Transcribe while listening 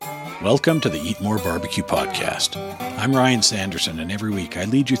Welcome to the Eat More Barbecue podcast. I'm Ryan Sanderson, and every week I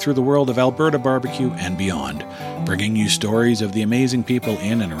lead you through the world of Alberta barbecue and beyond, bringing you stories of the amazing people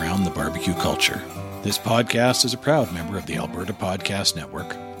in and around the barbecue culture. This podcast is a proud member of the Alberta Podcast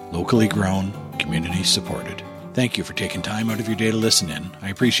Network, locally grown, community supported. Thank you for taking time out of your day to listen in. I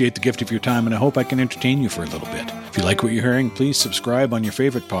appreciate the gift of your time, and I hope I can entertain you for a little bit. If you like what you're hearing, please subscribe on your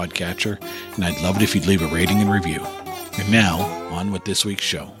favorite podcatcher, and I'd love it if you'd leave a rating and review. And now, on with this week's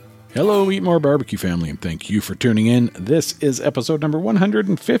show. Hello, Eat More Barbecue family, and thank you for tuning in. This is episode number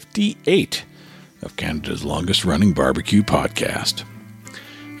 158 of Canada's longest-running barbecue podcast.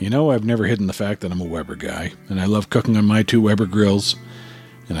 You know, I've never hidden the fact that I'm a Weber guy, and I love cooking on my two Weber grills,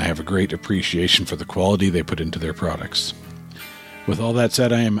 and I have a great appreciation for the quality they put into their products. With all that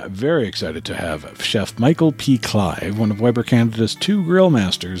said, I am very excited to have Chef Michael P. Clive, one of Weber Canada's two grill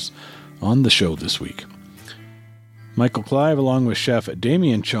masters, on the show this week. Michael Clive, along with Chef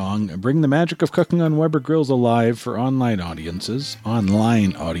Damien Chong, bring the magic of cooking on Weber grills alive for online audiences, and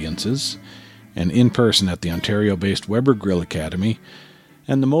in person at the Ontario-based Weber Grill Academy,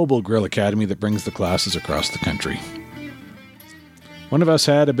 and the Mobile Grill Academy that brings the classes across the country. One of us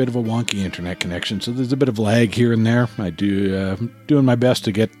had a bit of a wonky internet connection, so there's a bit of lag here and there. I doing my best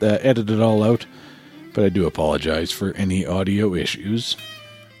to get edited all out, but I do apologize for any audio issues.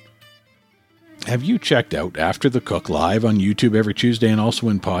 Have you checked out After the Cook live on YouTube every Tuesday and also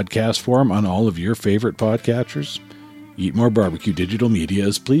in podcast form on all of your favorite podcatchers? Eat More Barbecue Digital Media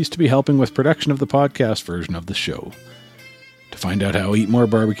is pleased to be helping with production of the podcast version of the show. To find out how Eat More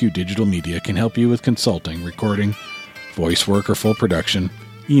Barbecue Digital Media can help you with consulting, recording, voice work, or full production,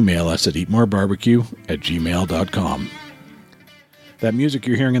 email us at eatmorebarbecue@gmail.com. That music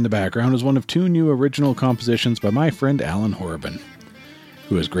you're hearing in the background is one of two new original compositions by my friend Alan Horabin,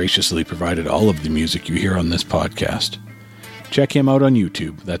 who has graciously provided all of the music you hear on this podcast. Check him out on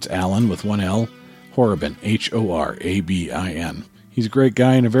YouTube. That's Alan with one L, Horabin, Horabin. He's a great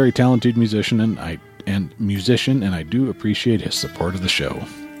guy and a very talented musician, and I do appreciate his support of the show.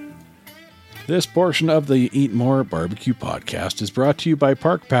 This portion of the Eat More Barbecue podcast is brought to you by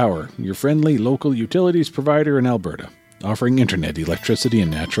Park Power, your friendly local utilities provider in Alberta, offering internet, electricity, and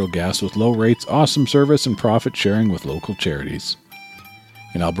natural gas with low rates, awesome service, and profit sharing with local charities.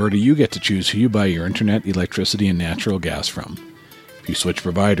 In Alberta, you get to choose who you buy your internet, electricity, and natural gas from. If you switch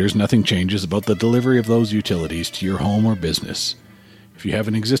providers, nothing changes about the delivery of those utilities to your home or business. If you have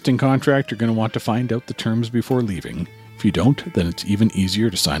an existing contract, you're going to want to find out the terms before leaving. If you don't, then it's even easier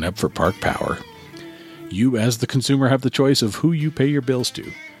to sign up for Park Power. You, as the consumer, have the choice of who you pay your bills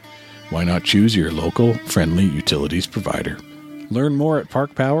to. Why not choose your local, friendly utilities provider? Learn more at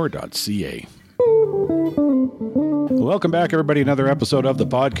parkpower.ca. Welcome back, everybody. Another episode of the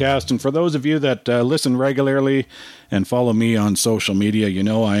podcast. And for those of you that listen regularly and follow me on social media, you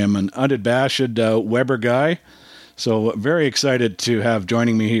know I am an unabashed Weber guy. So very excited to have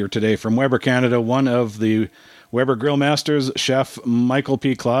joining me here today from Weber Canada, one of the Weber Grill Masters, Chef Michael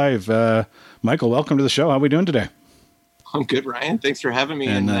P. Clive. Michael, welcome to the show. How are we doing today? I'm good, Ryan. Thanks for having me.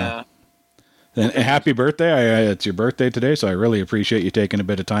 And happy birthday. It's your birthday today, so I really appreciate you taking a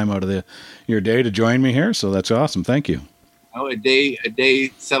bit of time out of your day to join me here. So that's awesome. Thank you. Oh, a day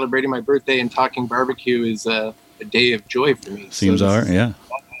celebrating my birthday and talking barbecue is a day of joy for me. Yeah.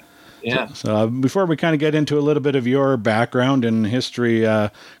 Yeah. So before we kind of get into a little bit of your background and history,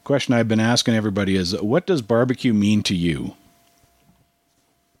 question I've been asking everybody is, what does barbecue mean to you?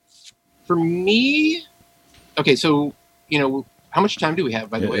 For me, okay, so, how much time do we have,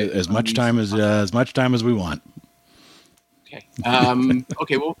 by the way? As much time as we want. Okay.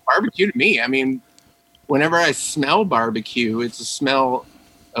 Okay. Well, barbecue to me, whenever I smell barbecue, it's a smell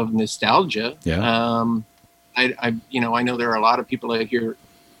of nostalgia. Yeah. I know there are a lot of people out here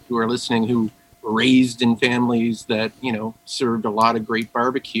who are listening who were raised in families that served a lot of great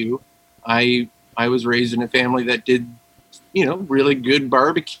barbecue. I was raised in a family that did really good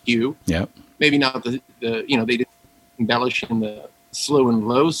barbecue. Yeah. Maybe not the they didn't embellish in the slow and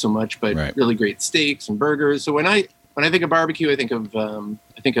low so much, but right. Really great steaks and burgers. So when I think of barbecue, I think of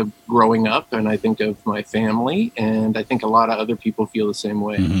growing up, and I think of my family, and I think a lot of other people feel the same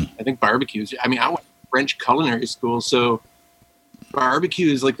way. Mm-hmm. I think barbecues. I went to French culinary school, so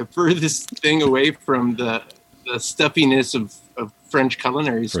barbecue is like the furthest thing away from the stuffiness of French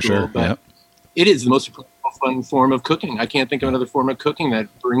culinary school. For sure. But yep. It is the most fun form of cooking. I can't think of another form of cooking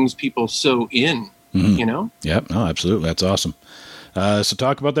that brings people so in. Mm-hmm. Yep. No, absolutely. That's awesome. So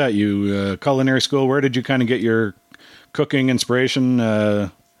talk about that. You culinary school. Where did you kind of get your cooking inspiration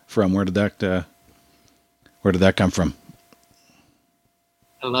from? Where did that come from?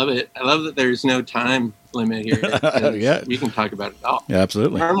 I love it. I love that there's no time limit here. Yeah. We can talk about it all. Yeah,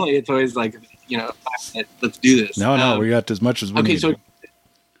 absolutely. Normally it's always like, let's do this. No, we got as much as we need. Okay, so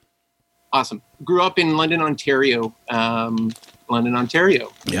awesome. Grew up in London, Ontario. Southwestern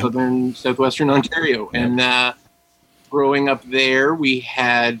Ontario. Yeah. And growing up there, we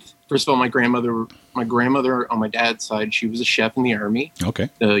had, first of all, my grandmother on my dad's side, she was a chef in the Army. Okay.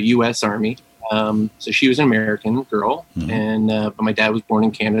 The U.S. Army. So she was an American girl, and but my dad was born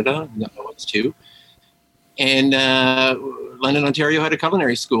in Canada, and I was too. And London, Ontario had a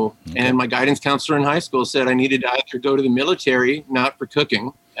culinary school, and my guidance counselor in high school said I needed to either go to the military, not for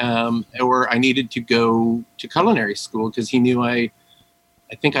cooking, or I needed to go to culinary school because he knew I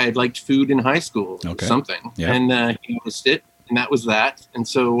think I had liked food in high school or something, and he noticed it, and that was that. And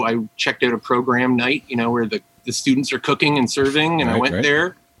so I checked out a program night, where the students are cooking and serving, and I went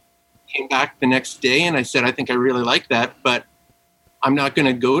there. Came back the next day and I said, I think I really like that, but I'm not going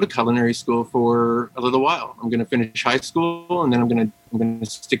to go to culinary school for a little while. I'm going to finish high school and then I'm going to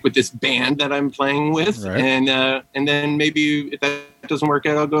stick with this band that I'm playing with. Right. And then maybe if that doesn't work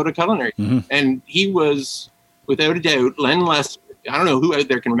out, I'll go to culinary. And he was, without a doubt, Len Lesser. I don't know who out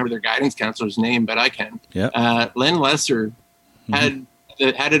there can remember their guidance counselor's name, but I can. Len Lesser had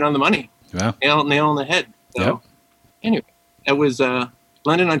it on the money. Wow. Nail on the head. So anyway, that was,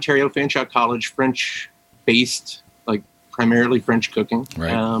 London, Ontario, Fanshawe College, French-based, like primarily French cooking,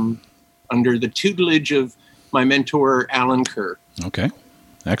 under the tutelage of my mentor, Alan Kerr. Okay,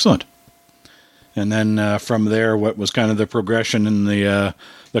 excellent. And then from there, what was kind of the progression in the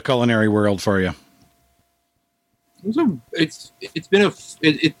culinary world for you? It's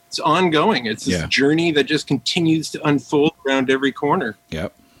ongoing. It's this journey that just continues to unfold around every corner.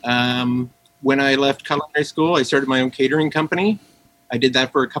 Yep. When I left culinary school, I started my own catering company. I did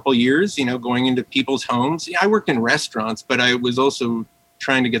that for a couple of years, going into people's homes. I worked in restaurants, but I was also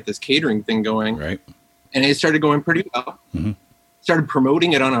trying to get this catering thing going. Right. And it started going pretty well. Started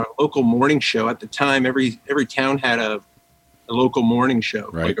promoting it on a local morning show. At the time, every town had a local morning show,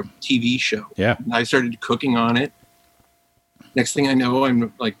 like a TV show. Yeah. And I started cooking on it. Next thing I know,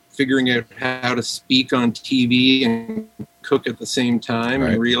 I'm like figuring out how to speak on TV and cook at the same time,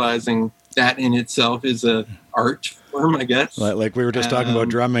 and realizing that in itself is a art form, I guess. Like we were just talking about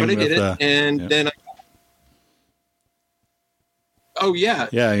drumming. But I did it, and then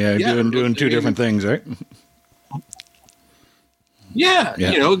doing two different things, right?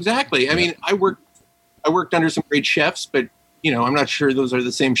 Exactly. I mean, I worked under some great chefs, but I'm not sure those are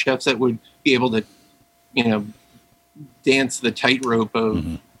the same chefs that would be able to, dance the tightrope of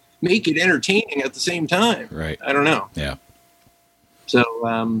make it entertaining at the same time. Right. I don't know. Yeah. So,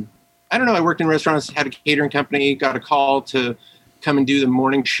 I don't know. I worked in restaurants, had a catering company, got a call to come and do the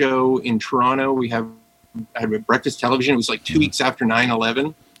morning show in Toronto. I had a breakfast television. It was like 2 weeks after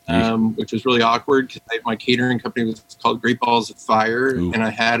 9/11, which was really awkward because my catering company was called Great Balls of Fire. And I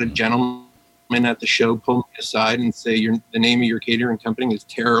had a gentleman at the show pull me aside and say, the name of your catering company is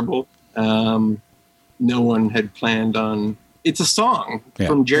terrible. No one had planned on, it's a song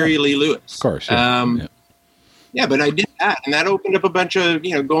from Jerry Lee Lewis. Of course. Yeah, but I did that, and that opened up a bunch of,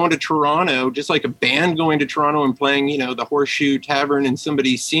 going to Toronto, just like a band going to Toronto and playing, the Horseshoe Tavern and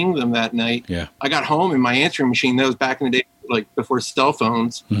somebody seeing them that night. Yeah. I got home and my answering machine, that was back in the day, like before cell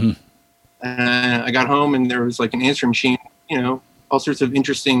phones. I got home and there was like an answering machine, all sorts of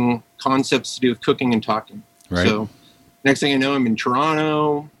interesting concepts to do with cooking and talking. Right. So next thing I know, I'm in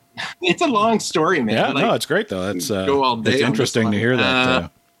Toronto. It's a long story, man. Yeah, no, it's great though. That's go all day. It's interesting to hear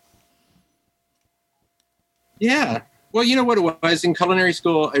that. Yeah. Well, you know what it was? In culinary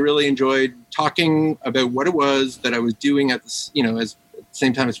school, I really enjoyed talking about what it was that I was doing at the, as at the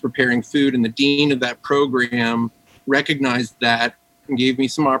same time as preparing food. And the dean of that program recognized that and gave me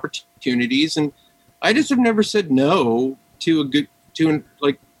some opportunities. And I just have never said no to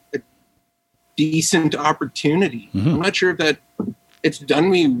a decent opportunity. I'm not sure if that it's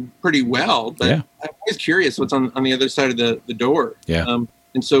done me pretty well, but I'm always curious what's on the other side of the door. Yeah.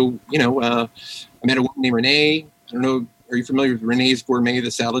 And so, I met a woman named Renee. I don't know. Are you familiar with Renee's Gourmet, the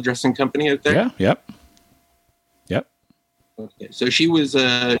salad dressing company out there? Yeah. Yep. Okay. So she was,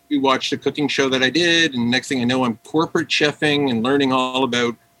 we watched a cooking show that I did. And next thing I know, I'm corporate chefing and learning all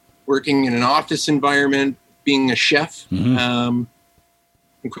about working in an office environment, being a chef. And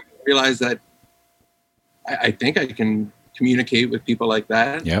quickly realized that I think I can communicate with people like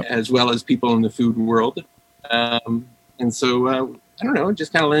that, as well as people in the food world. And so, I don't know,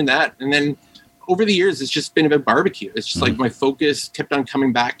 just kind of learned that. And then over the years, it's just been about barbecue. It's just like my focus kept on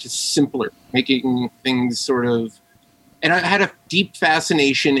coming back to simpler, making things sort of, and I had a deep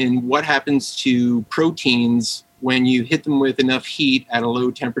fascination in what happens to proteins when you hit them with enough heat at a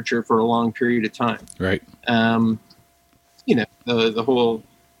low temperature for a long period of time. Right. The whole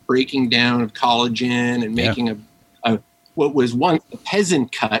breaking down of collagen and making a what was once a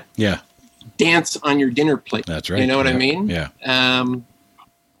peasant cut dance on your dinner plate. That's right. You know what I mean? Yeah.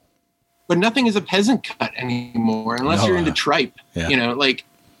 But nothing is a peasant cut anymore unless you're into tripe. Yeah. Like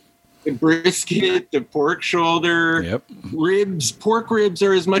the brisket, the pork shoulder, ribs. Pork ribs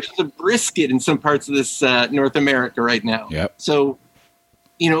are as much as a brisket in some parts of this North America right now. Yep. So,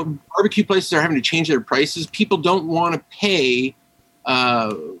 barbecue places are having to change their prices. People don't want to pay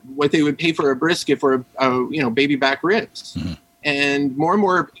what they would pay for a brisket for baby back ribs. Mm-hmm. And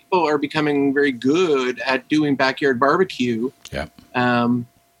more people are becoming very good at doing backyard barbecue. Yeah.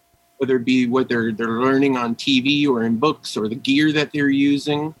 Whether it be what they're learning on TV or in books or the gear that they're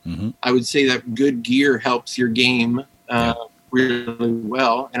using. Mm-hmm. I would say that good gear helps your game really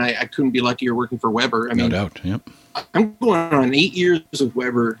well. And I couldn't be luckier working for Weber. I mean, no doubt. Yep. I'm going on 8 years with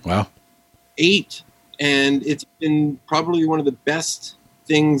Weber. Wow. 8. And it's been probably one of the best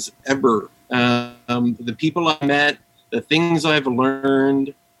things ever. The people I met, the things I've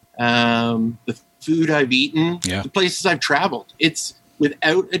learned, the food I've eaten, the places I've traveled. It's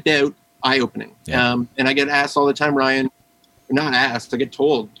without a doubt eye-opening. Yeah. And I get asked all the time, Ryan, not asked, I get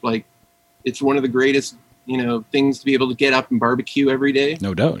told, like, it's one of the greatest, things to be able to get up and barbecue every day.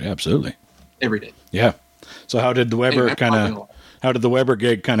 No doubt. Absolutely. Every day. Yeah. So how did the Weber the Weber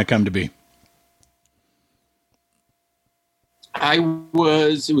gig kind of come to be? It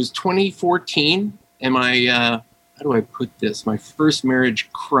was 2014, and how do I put this? My first marriage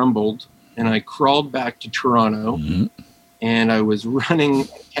crumbled, and I crawled back to Toronto, and I was running a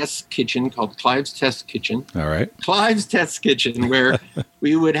test kitchen called Clive's Test Kitchen. All right. Clive's Test Kitchen, where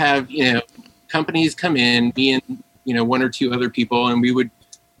we would have, companies come in, me and, one or two other people, and we would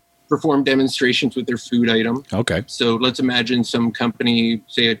perform demonstrations with their food item. Okay. So let's imagine some company,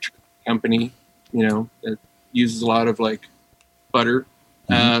 say a company, that uses a lot of like butter.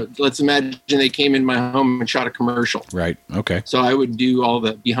 Let's imagine they came in my home and shot a commercial. Right. Okay. So I would do all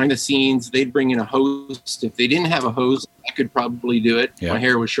the behind the scenes. They'd bring in a host. If they didn't have a host, I could probably do it. Yeah. My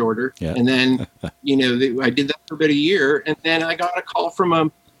hair was shorter. Yeah. And then, I did that for about a year. And then I got a call from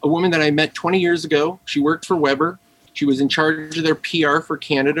a woman that I met 20 years ago. She worked for Weber. She was in charge of their PR for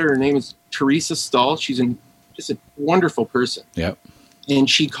Canada. Her name is Teresa Stahl. She's just a wonderful person. Yeah. And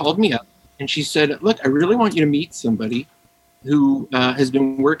she called me up and she said, look, I really want you to meet somebody who has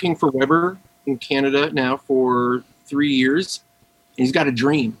been working for Weber in Canada now for 3 years. And he's got a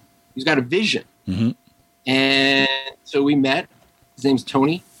dream. He's got a vision. Mm-hmm. And so we met. His name's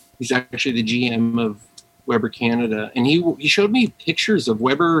Tony. He's actually the GM of Weber Canada. And he showed me pictures of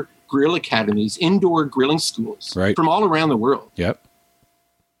Weber grill academies, indoor grilling schools from all around the world. Yep.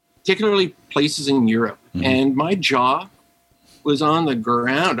 Particularly places in Europe. Mm-hmm. And my jaw was on the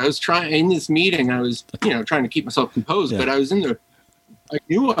ground. I was in this meeting, I was, trying to keep myself composed, but I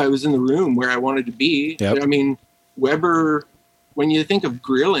knew I was in the room where I wanted to be. Yep. I mean, Weber, when you think of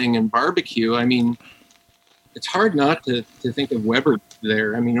grilling and barbecue, I mean, it's hard not to think of Weber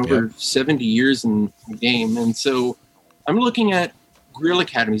there. I mean, over 70 years in the game. And so I'm looking at grill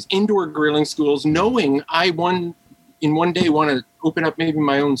academies, indoor grilling schools, knowing I one day want to open up maybe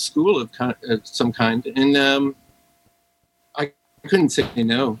my own school of some kind. And I couldn't say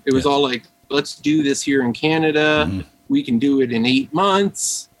no. It was all like, let's do this here in Canada. Mm-hmm. We can do it in 8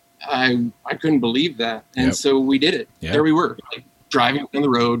 months. I couldn't believe that. And so we did it. Yep. There we were, like, driving down the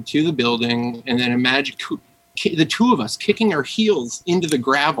road to the building. And then imagine the two of us kicking our heels into the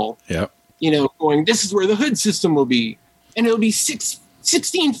gravel, going, this is where the hood system will be. And it'll be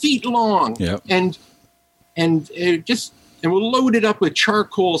 16 feet long. Yep. And we'll load it up with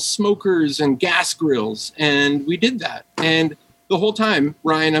charcoal smokers and gas grills. And we did that. And the whole time,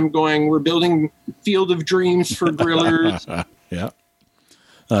 Ryan, I'm going, we're building Field of Dreams for grillers. Yeah.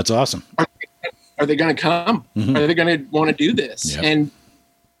 That's awesome. Are they going to come? Mm-hmm. Are they going to want to do this? Yep. And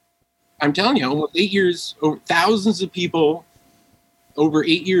I'm telling you, almost 8 years, thousands of people over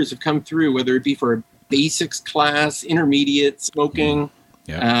 8 years have come through, whether it be for a basics class, intermediate, smoking,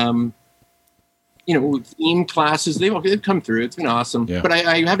 theme classes. They've come through. It's been awesome. Yeah. But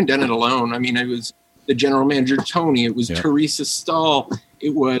I haven't done it alone. I mean, I was the general manager, Tony. It was Teresa Stahl.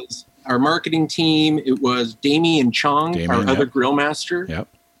 It was our marketing team. It was Damien Chong, our other grill master. Yep.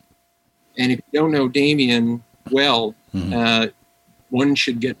 And if you don't know Damien well, one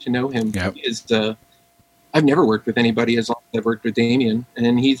should get to know him. Yep. He is, I've never worked with anybody as long as I've worked with Damien,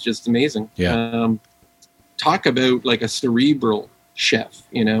 and he's just amazing. Yeah. Talk about like a cerebral chef,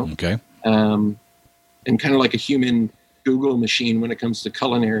 Okay. And kind of like a human Google machine when it comes to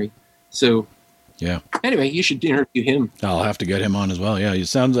culinary. So Yeah. Anyway, you should interview him. I'll have to get him on as well. Yeah, you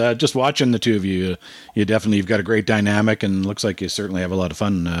sound just watching the two of you, you've got a great dynamic, and looks like you certainly have a lot of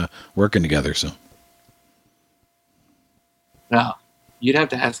fun working together. So, well, you'd have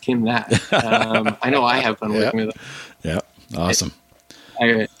to ask him that. I know I have fun working with him. Yeah, awesome.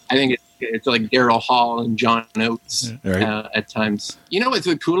 I think it's like Daryl Hall and John Oates Right. At times. You know what's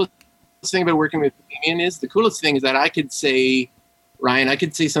the coolest thing about working with Damien is? The coolest thing is that I could say, Ryan, I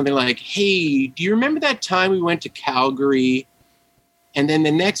could say something like, hey, do you remember that time we went to Calgary? And then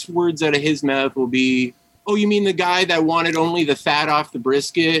the next words out of his mouth will be, oh, you mean the guy that wanted only the fat off the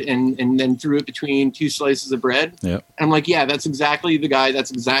brisket and then threw it between two slices of bread? Yeah. And I'm like, yeah, that's exactly the guy.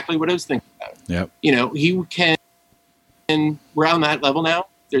 That's exactly what I was thinking about. Yeah. You know, he can, and we're on that level now.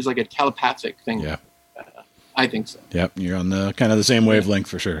 There's like a telepathic thing. Yeah. I think so. Yep. You're on the kind of the same wavelength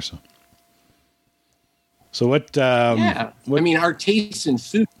for sure. So what? I mean, our tastes in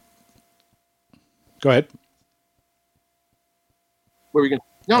food. Go ahead. What were we going?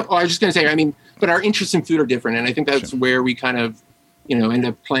 No, I was just going to say. I mean, but our interests in food are different, and I think that's where we kind of, end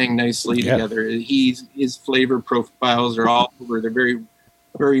up playing nicely together. His flavor profiles are all over. They're very,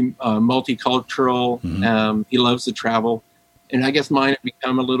 very multicultural. Mm-hmm. He loves to travel, and I guess mine have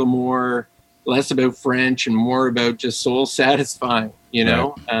become a little more less about French and more about just soul satisfying.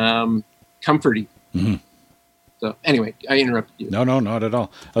 Comforting. Mm-hmm. So anyway, I interrupted you. No, not at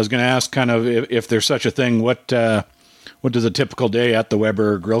all. I was going to ask kind of if there's such a thing, what does a typical day at the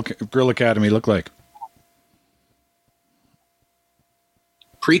Weber Grill Academy look like?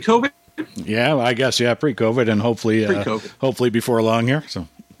 Pre-COVID? Yeah, I guess, pre-COVID, and hopefully before long here. So,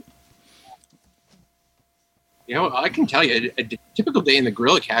 I can tell you a typical day in the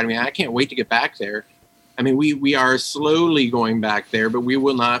Grill Academy. I can't wait to get back there. I mean, we are slowly going back there, but we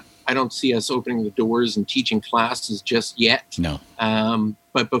will not. I don't see us opening the doors and teaching classes just yet. No.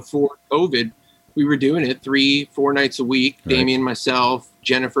 But before COVID, we were doing it 3-4 nights a week. Right. Damien, myself,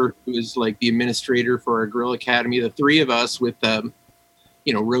 Jennifer, who is like the administrator for our Grill Academy, the three of us with,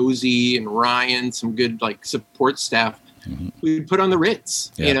 Rosie and Ryan, some good like support staff. Mm-hmm. We would put on the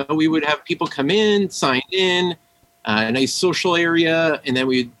Ritz. Yeah. We would have people come in, sign in, a nice social area, and then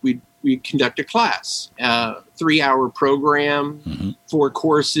we'd conduct a class, 3-hour program, mm-hmm. 4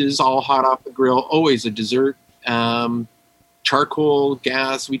 courses, all hot off the grill, always a dessert, charcoal,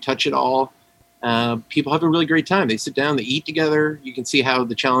 gas, we touch it all. People have a really great time. They sit down, they eat together. You can see how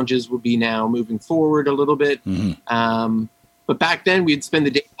the challenges will be now moving forward a little bit. Mm-hmm. But back then we'd spend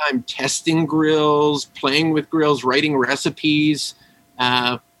the daytime testing grills, playing with grills, writing recipes.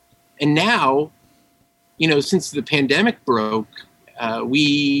 And now, since the pandemic broke, all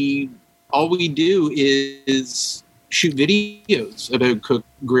we do is shoot videos about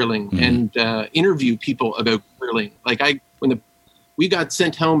grilling mm-hmm. and interview people about grilling. Like we got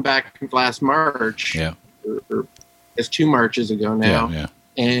sent home back last March, or it's 2 Marches ago now,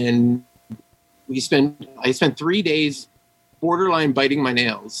 and I spent 3 days borderline biting my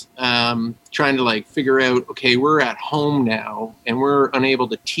nails, trying to figure out, okay, we're at home now and we're unable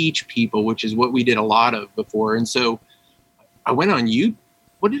to teach people, which is what we did a lot of before. And so I went on YouTube.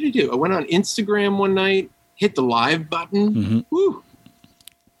 What did I do? I went on Instagram one night, hit the live button. Mm-hmm. Woo!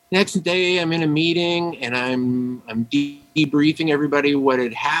 Next day, I'm in a meeting and I'm debriefing everybody what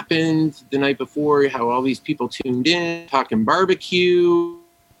had happened the night before, how all these people tuned in, talking barbecue,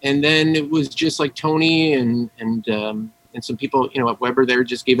 and then it was just like Tony and some people, at Weber there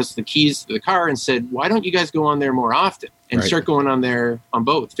just gave us the keys to the car and said, "Why don't you guys go on there more often and start going on there on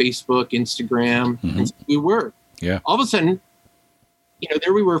both Facebook, Instagram?" Mm-hmm. And so we were. Yeah. All of a sudden,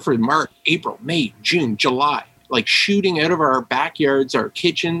 there we were for March, April, May, June, July, shooting out of our backyards, our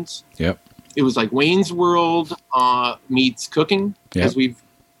kitchens. Yep. It was like Wayne's World meets cooking, as we've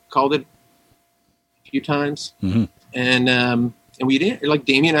called it a few times. Mm-hmm. And we did,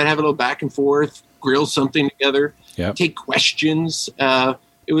 Damien and I'd have a little back and forth, grill something together, take questions.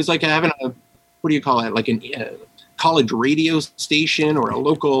 It was like having what do you call it? Like a college radio station or a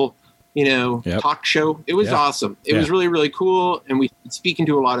local, talk show. It was awesome. It was really, really cool. And we were speaking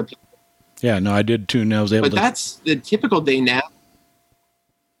to a lot of people. Yeah, no, I did too. But that's the typical day now.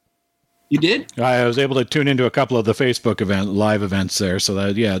 You did? I was able to tune into a couple of the Facebook live events there. So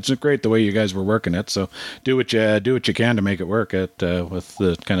that, it's great the way you guys were working it. So do what you can to make it work with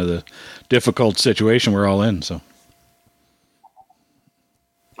the kind of the difficult situation we're all in. So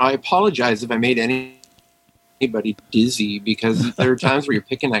I apologize if I made anybody dizzy, because there are times where you're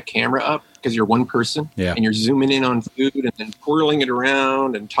picking that camera up because you're one person and you're zooming in on food and then twirling it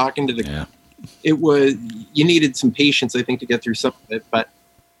around and talking to the. You needed some patience, I think, to get through some of it, but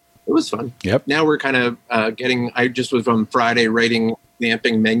it was fun. Yep. Now we're kind of I just was on Friday writing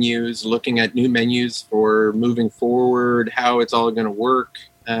revamping menus, looking at new menus for moving forward, how it's all going to work.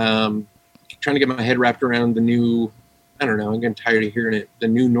 Trying to get my head wrapped around the new, I don't know, I'm getting tired of hearing it, the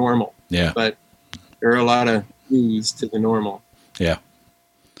new normal. Yeah. But there are a lot of news to the normal. Yeah.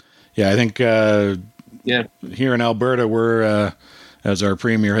 Yeah, I think here in Alberta, we're, as our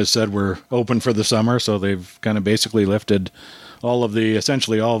premier has said, we're open for the summer. So they've kind of basically lifted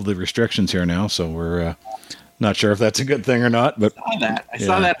essentially all of the restrictions here now. So we're not sure if that's a good thing or not. But I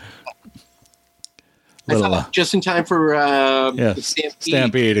saw that. I saw that just in time for the Stampede.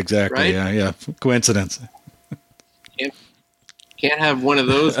 Stampede, exactly. Right? Yeah. Coincidence. Can't have one of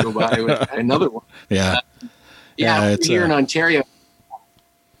those go by with another one. Yeah. It's here in Ontario.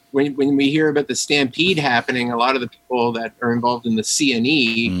 When we hear about the Stampede happening, a lot of the people that are involved in the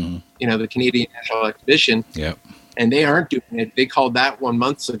CNE, the Canadian National Exhibition, and they aren't doing it. They called that 1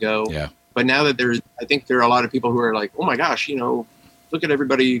 month ago. Yeah. But now that I think there are a lot of people who are like, oh my gosh, look at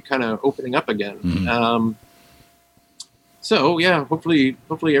everybody kind of opening up again. Hopefully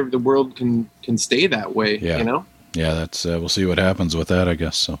the world can stay that way. Yeah. Yeah, that's we'll see what happens with that, I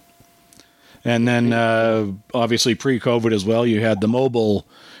guess. So, and then obviously pre-COVID as well, you had the mobile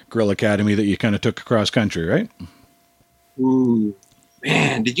Grill Academy that you kind of took across country, right? Ooh,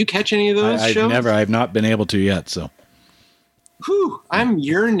 man, did you catch any of those shows? I've not been able to yet. So, I'm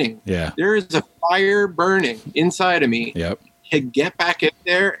yearning. Yeah, there is a fire burning inside of me. Yep. To get back in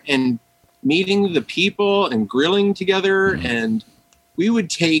there and meeting the people and grilling together, and we would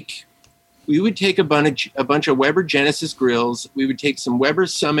take a bunch of Weber Genesis grills. We would take some Weber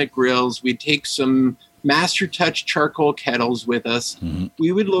Summit grills. We'd take some Master Touch charcoal kettles with us.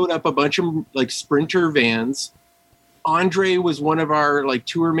 We would load up a bunch of Sprinter vans. Andre was one of our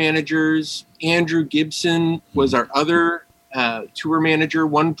tour managers. Andrew Gibson was our other tour manager.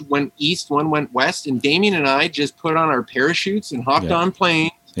 One went east, one went west, and Damien and I just put on our parachutes and hopped on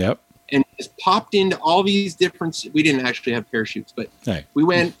planes. Yep. And just popped into all these different. We didn't actually have parachutes, but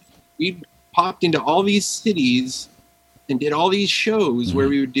we popped into all these cities and did all these shows where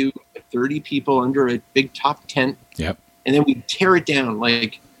we would do 30 people under a big top tent. Yep. And then we'd tear it down.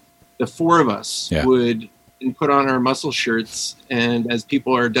 The four of us would and put on our muscle shirts. And as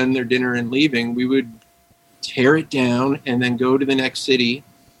people are done their dinner and leaving, we would tear it down and then go to the next city.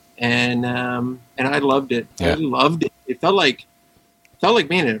 And I loved it. Yeah. I loved it. It felt like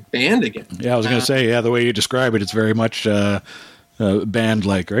being in a band again. Yeah, I was going to say, the way you describe it, it's very much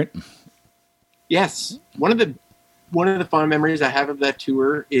band-like, right? Yes. One of the fond memories I have of that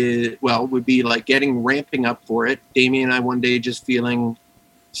tour would be ramping up for it. Damien and I one day just feeling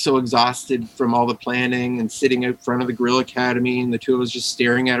so exhausted from all the planning and sitting out front of the Grill Academy, and the two of us just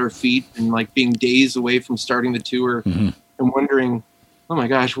staring at our feet and being days away from starting the tour and wondering, oh my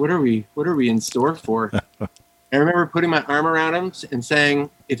gosh, what are we in store for? I remember putting my arm around him and saying,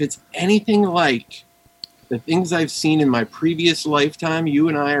 if it's anything like the things I've seen in my previous lifetime, you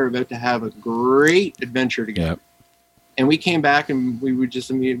and I are about to have a great adventure together. Yep. And we came back and we were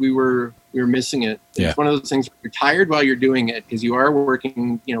missing it. It's one of those things where you're tired while you're doing it because you are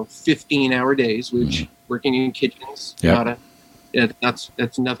working, 15-hour days, which working in kitchens,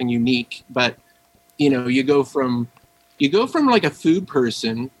 that's nothing unique. But, you go from a food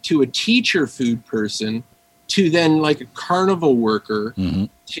person to a teacher food person to then a carnival worker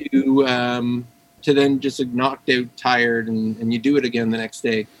to then just knocked out, tired, and you do it again the next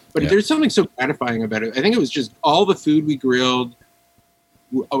day. But there's something so gratifying about it. I think it was just all the food we grilled,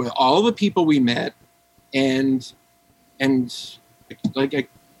 all the people we met, and I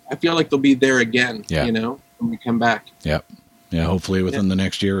feel like they'll be there again, when we come back. Yeah. Yeah, hopefully within the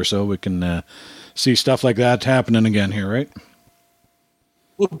next year or so we can see stuff like that happening again here, right?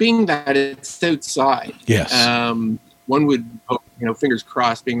 Well, being that it's outside, yes. One would hope, fingers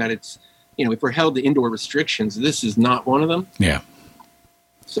crossed, being that it's, if we're held to indoor restrictions, this is not one of them. Yeah.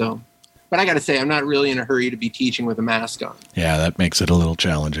 So, but I got to say, I'm not really in a hurry to be teaching with a mask on. Yeah, that makes it a little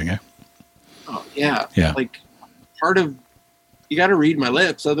challenging, eh? Oh, yeah. Yeah. Part of, you got to read my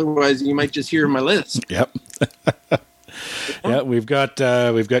lips, otherwise you might just hear my lisp. Yep. Yeah, we've got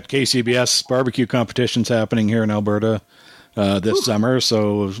KCBS barbecue competitions happening here in Alberta this summer.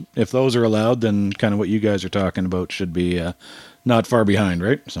 So if those are allowed, then kind of what you guys are talking about should be not far behind,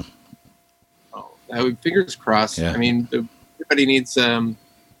 right? So. Fingers crossed. Yeah. I mean, everybody needs to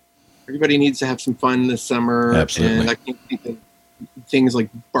have some fun this summer. Absolutely. And I can think of things like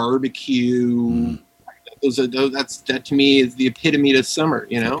barbecue. That to me is the epitome of summer.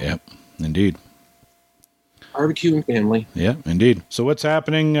 Yeah, indeed. Barbecue and family. Yeah, indeed. So what's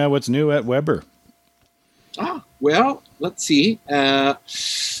happening? What's new at Weber? Well, let's see.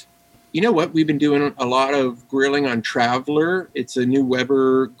 You know what? We've been doing a lot of grilling on Traveler. It's a new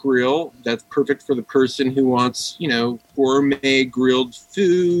Weber grill that's perfect for the person who wants, gourmet grilled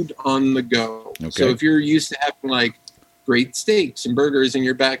food on the go. Okay. So if you're used to having like great steaks and burgers in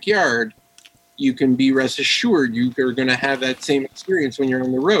your backyard, you can be rest assured you are going to have that same experience when you're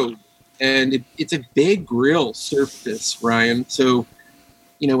on the road. And it's a big grill surface, Ryan. So,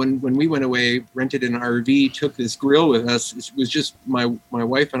 when we went away, rented an RV, took this grill with us. It was just my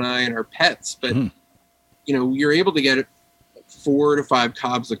wife and I and our pets. But, you're able to get 4 to 5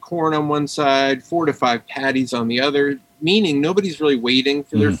 cobs of corn on one side, 4 to 5 patties on the other, meaning nobody's really waiting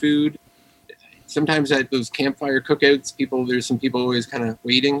for their food. Sometimes at those campfire cookouts, there's some people always kind of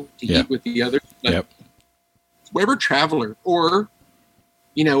waiting to eat with the others. But Weber Traveler, or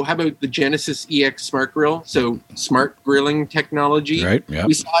how about the Genesis EX Smart Grill? So smart grilling technology. Right. Yep.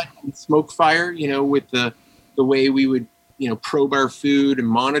 We saw it in Smokefire, with the way we would, probe our food and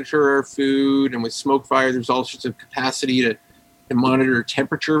monitor our food. And with Smokefire, there's all sorts of capacity to monitor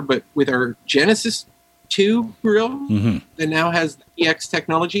temperature. But with our Genesis 2 grill that now has the EX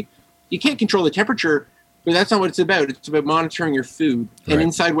technology, you can't control the temperature, but that's not what it's about. It's about monitoring your food. Right. And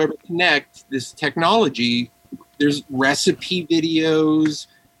inside Weber Connect, this technology, there's recipe videos,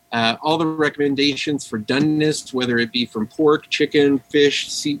 all the recommendations for doneness, whether it be from pork, chicken,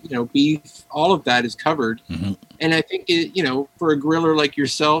 fish, beef, all of that is covered. And I think, for a griller like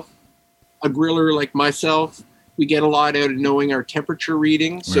yourself, a griller like myself, we get a lot out of knowing our temperature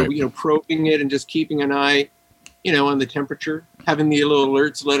readings. So, probing it and just keeping an eye, on the temperature, having the little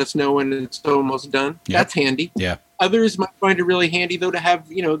alerts let us know when it's almost done. Yep. That's handy. Yeah. Others might find it really handy, though, to have,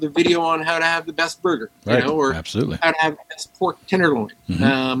 the video on how to have the best burger, or absolutely how to have the best pork tenderloin.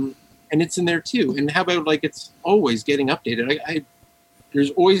 And it's in there, too. And how about, it's always getting updated?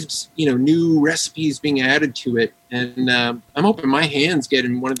 There's always, new recipes being added to it. And I'm hoping my hands get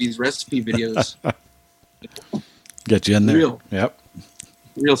in one of these recipe videos. Get you in there.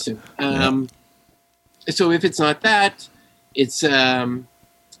 Real soon. So if it's not that, it's... I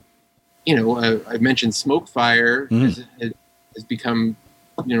mentioned Smokefire has become,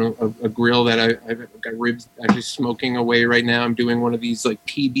 a grill that I've got ribs actually smoking away right now. I'm doing one of these like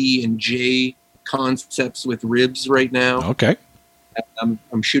PB&J concepts with ribs right now. Okay.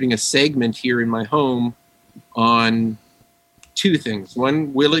 I'm shooting a segment here in my home on 2 things.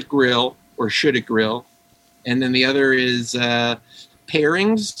 One, will it grill or should it grill? And then the other is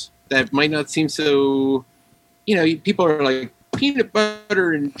pairings that might not seem so, people are like, peanut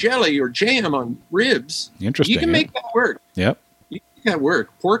butter and jelly or jam on ribs. Interesting. You can make that work. Yep. You can make that work.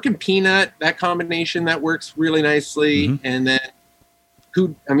 Pork and peanut, that combination, that works really nicely. And then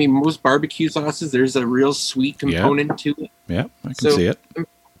most barbecue sauces, there's a real sweet component to it. Yeah, I can see it. I'm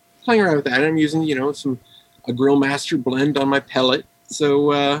playing around with that. I'm using, a Grill Master blend on my pellet.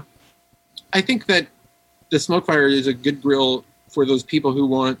 So I think that the Smokefire is a good grill for those people who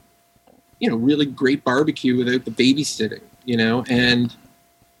want, really great barbecue without the babysitting. And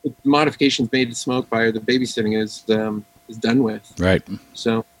with modifications made to Smokefire, the babysitting is done with. Right.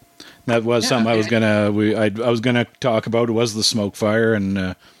 So that was something I was gonna talk about. Was the Smokefire,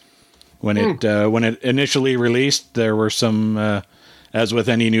 and when it initially released, there were some, as with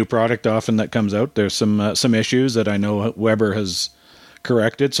any new product, often that comes out, there's some issues that I know Weber has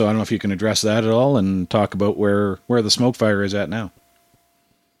corrected. So I don't know if you can address that at all and talk about where the Smokefire is at now.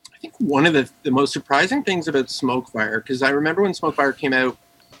 I think one of the most surprising things about Smokefire, because I remember when Smokefire came out,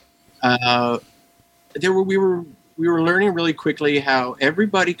 we were learning really quickly how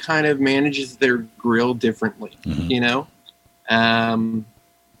everybody kind of manages their grill differently.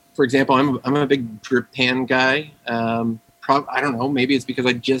 For example, I'm a big drip pan guy. I don't know, maybe it's because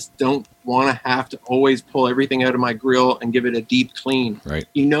I just don't want to have to always pull everything out of my grill and give it a deep clean. Right.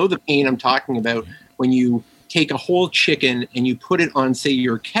 The pain I'm talking about when you take a whole chicken and you put it on, say,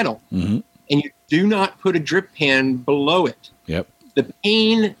 your kettle, and you do not put a drip pan below it. Yep. The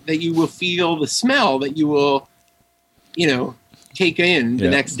pain that you will feel, the smell that you will, take in the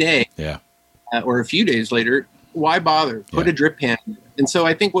next day, or a few days later, why bother? Put a drip pan in. And so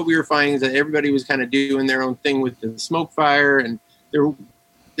I think what we were finding is that everybody was kind of doing their own thing with the Smokefire, and there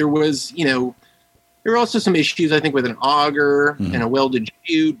was, there were also some issues, I think, with an auger and a welded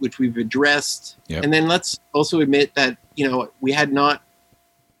chute, which we've addressed. Yep. And then let's also admit that, we had not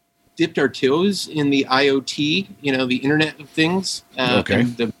dipped our toes in the IoT, the Internet of Things,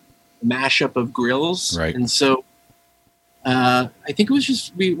 and the mashup of grills. Right. And so I think it was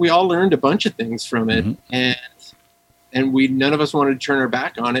just, we all learned a bunch of things from it. And none of us wanted to turn our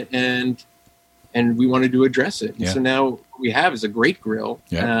back on it, and we wanted to address it. And so now what we have is a great grill,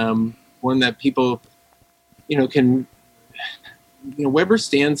 one that people, can Weber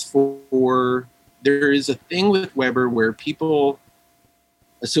stands for, there is a thing with Weber where people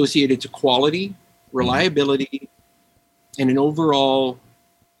associate it to quality, reliability, and an overall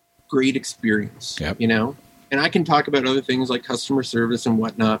great experience, And I can talk about other things like customer service and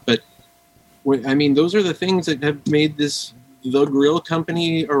whatnot, but those are the things that have made this the grill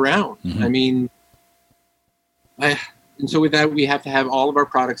company around. And so with that, we have to have all of our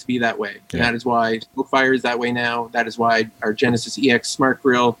products be that way. And that is why Smokefire is that way now. That is why our Genesis EX Smart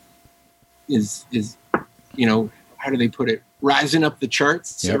Grill is how do they put it? Rising up the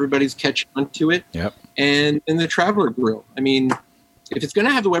charts. Yep. Everybody's catching on to it. Yep. And the Traveler Grill. If it's going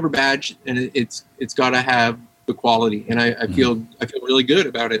to have the Weber badge, and it's got to have the quality. And I feel really good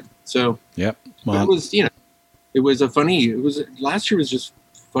about it. So well, it was last year was just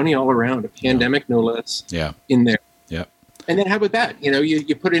funny all around. A pandemic, no less. In there. Yeah. And then how about that?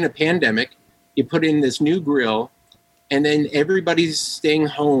 You put in a pandemic, you put in this new grill, and then everybody's staying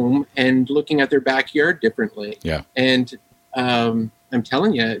home and looking at their backyard differently. Yeah. And I'm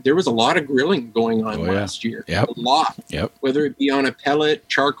telling you, there was a lot of grilling going on last year. Yep. A lot. Yep. Whether it be on a pellet,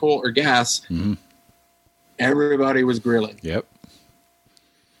 charcoal, or gas, everybody was grilling. Yep.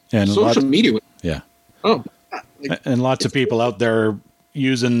 And social media. And lots of people out there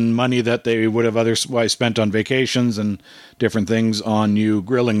using money that they would have otherwise spent on vacations and different things on new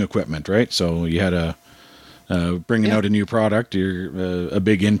grilling equipment, right? So you had bringing out a new product, a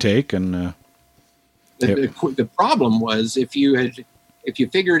big intake, and the problem was if you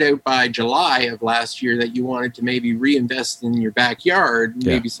figured out by July of last year that you wanted to maybe reinvest in your backyard,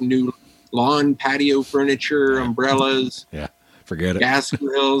 maybe some new lawn patio furniture, umbrellas, forget it, gas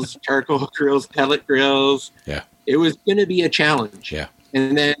grills, charcoal grills, pellet grills, it was going to be a challenge.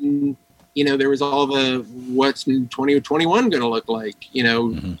 And then, there was all the, what's 2021 going to look like?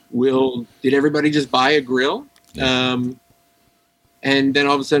 Did everybody just buy a grill? And then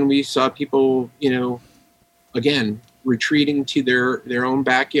all of a sudden we saw people, again, retreating to their own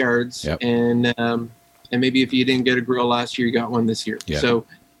backyards. And maybe if you didn't get a grill last year, you got one this year. So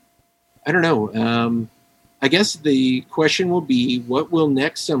I don't know. I guess the question will be, what will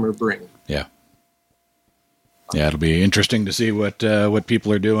next summer bring? Yeah, it'll be interesting to see what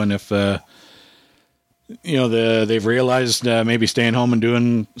people are doing if they've realized maybe staying home and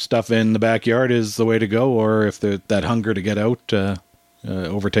doing stuff in the backyard is the way to go, or if that hunger to get out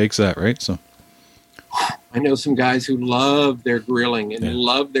overtakes that, right? So I know some guys who love their grilling and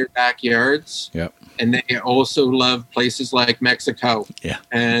love their backyards. And they also love places like Mexico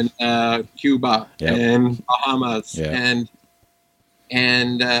and Cuba and Bahamas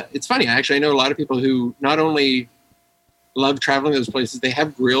and it's funny. I know a lot of people who not only love traveling to those places, they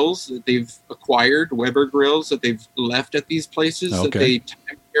have grills that they've acquired, Weber grills that they've left at these places that they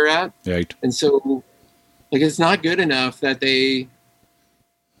time here at. Right. And so, it's not good enough that they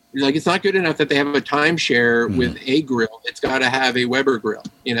have a timeshare with a grill. It's got to have a Weber grill.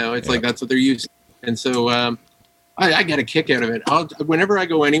 It's like that's what they're using. And so I get a kick out of it. Whenever I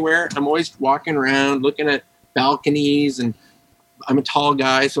go anywhere, I'm always walking around looking at balconies, and I'm a tall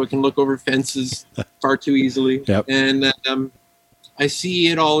guy, so I can look over fences far too easily. And I see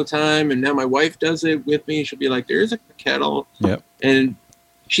it all the time. And now my wife does it with me. She'll be like, "There's a kettle," and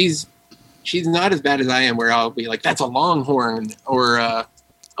she's not as bad as I am, where I'll be like, "That's a Longhorn," or "Oh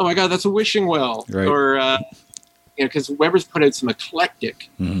my God, that's a wishing well," or because Weber's put out some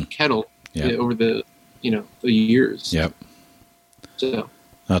eclectic kettle over the the years. So.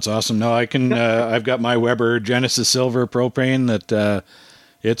 That's awesome. No, I can. I've got my Weber Genesis Silver propane that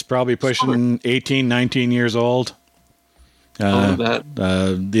it's probably pushing 18, 19 years old. The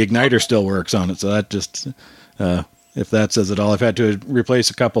igniter still works on it, so that just if that says it all. I've had to replace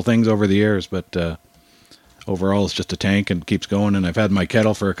a couple things over the years, but overall, it's just a tank and keeps going. And I've had my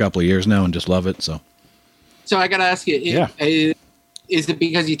kettle for a couple of years now and just love it. So I got to ask you, is it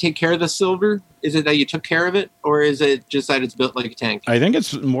because you take care of the silver? Is it that you took care of it, or is it just that it's built like a tank? I think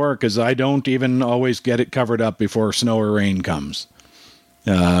it's more because I don't even always get it covered up before snow or rain comes.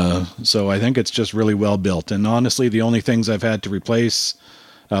 So I think it's just really well built. And honestly, the only things I've had to replace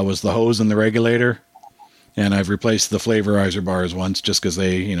was the hose and the regulator. And I've replaced the flavorizer bars once just because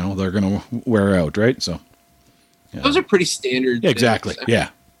they're going to wear out, right? So those are pretty standard. Exactly. Yeah.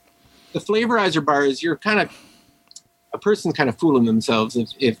 The flavorizer bars, a person's kind of fooling themselves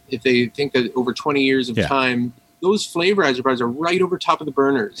if they think that over 20 years of time, those flavorizer bars are right over top of the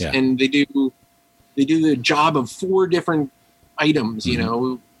burners, and they do the job of 4 different items.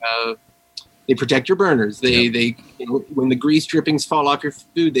 They protect your burners. They when the grease drippings fall off your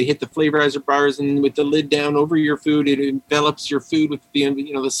food, they hit the flavorizer bars, and with the lid down over your food, it envelops your food with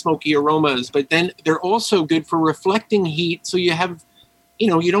the smoky aromas. But then they're also good for reflecting heat, so you have,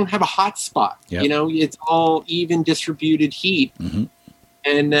 you don't have a hot spot. Yep. It's all even distributed heat,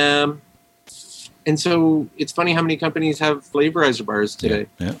 and so it's funny how many companies have flavorizer bars today.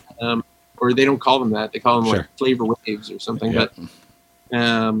 Yeah. Or they don't call them that; they call them Sure. like flavor waves or something. Yep.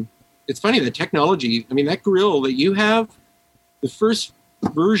 But it's funny, the technology. I mean, that grill that you have, the first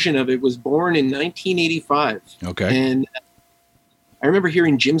version of it was born in 1985. Okay. And I remember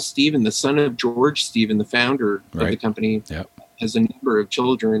hearing Jim Stephen, the son of George Stephen, the founder of the company, has a number of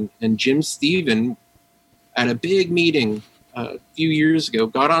children. And Jim Stephen, at a big meeting a few years ago,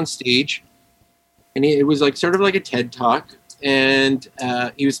 got on stage, and it was like sort of like a TED Talk. And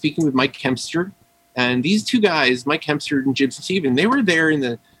he was speaking with Mike Kempster. And these two guys, Mike Kempster and Jim Stephen, they were there in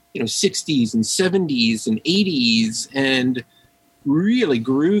the 60s and 70s and 80s, and really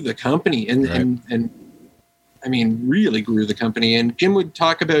grew the company. And I mean, really grew the company. And Jim would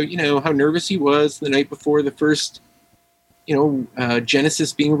talk about, how nervous he was the night before the first,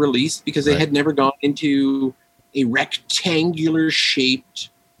 Genesis being released, because they had never gone into a rectangular shaped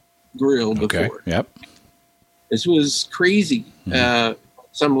grill before. Okay. Yep. This was crazy,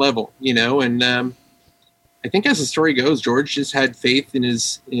 some level, and I think as the story goes, George just had faith in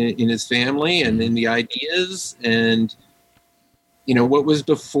his family and in the ideas. And, what was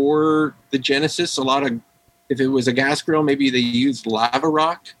before the Genesis, if it was a gas grill, maybe they used lava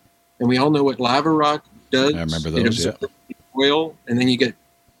rock. And we all know what lava rock does. I remember those, oil, and then you get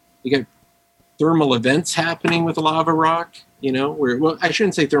thermal events happening with lava rock, well, I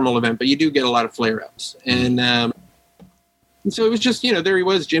shouldn't say thermal event, but you do get a lot of flare-ups. And so it was just, there he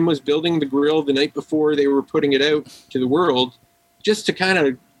was. Jim was building the grill the night before they were putting it out to the world, just to kind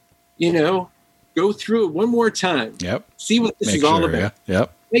of, go through it one more time. Yep. See what this is all about. Yeah.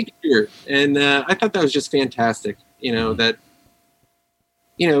 Yep. Make sure. And I thought that was just fantastic. That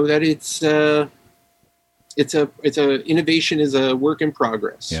it's a innovation is a work in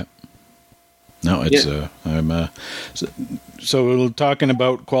progress. Yeah. No, it's so talking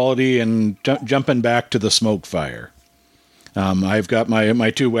about quality and jumping back to the smoke fire. I've got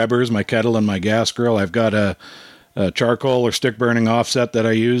my two Webers, my kettle and my gas grill. I've got a charcoal or stick burning offset that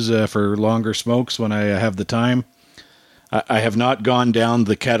I use for longer smokes when I have the time. I have not gone down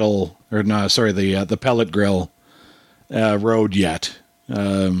the kettle the pellet grill road yet.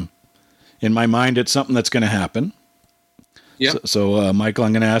 In my mind, it's something that's going to happen. Yeah. So, Michael,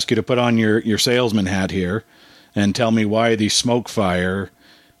 I'm going to ask you to put on your salesman hat here and tell me why the smoke fire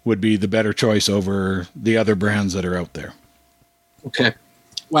would be the better choice over the other brands that are out there. Okay.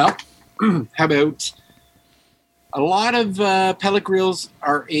 Well, how about a lot of pellet grills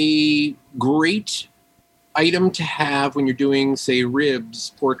are a great item to have when you're doing, say,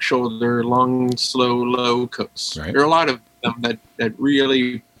 ribs, pork shoulder, long, slow, low cooks. Right. There are a lot of them that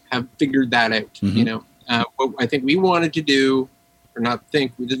really have figured that out, What I think we wanted to do, or not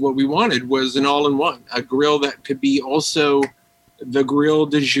think, what we wanted was an all-in-one, a grill that could be also the grill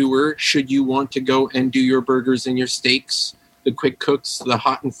du jour should you want to go and do your burgers and your steaks, the quick cooks, the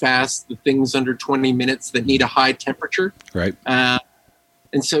hot and fast, the things under 20 minutes that need a high temperature. Right. And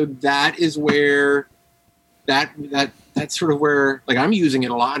so that is where that's sort of where, like, I'm using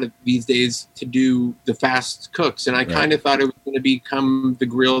it a lot these days to do the fast cooks. And I kind of thought it was going to become the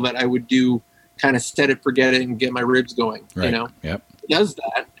grill that I would do, kind of set it, forget it, and get my ribs going, Right. It Yep. does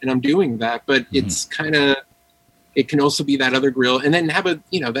that, and I'm doing that, but it's kind of, it can also be that other grill. And then have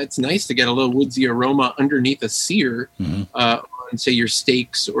that's nice to get a little woodsy aroma underneath a sear on, say, your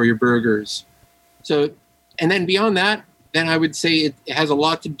steaks or your burgers. So, and then beyond that, then I would say it has a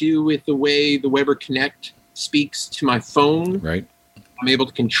lot to do with the way the Weber Connect speaks to my phone. Right. I'm able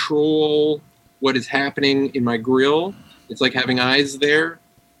to control what is happening in my grill. It's like having eyes there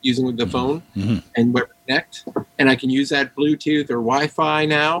using the phone and Weber Connect. And I can use that Bluetooth or Wi-Fi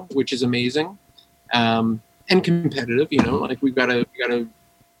now, which is amazing. And competitive, like we've got to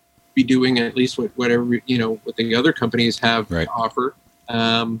be doing at least whatever, what the other companies have to offer.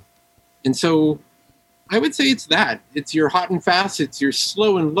 And so I would say it's that. It's your hot and fast. It's your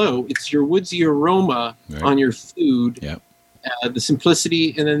slow and low. It's your woodsy aroma on your food. Yep. The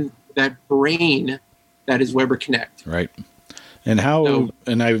simplicity, and then that brain that is Weber Connect. Right. And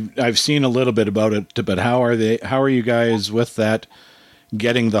and I've seen a little bit about it, but how are you guys with that,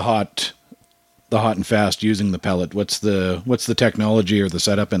 getting the hot and fast using the pellet? What's the technology or the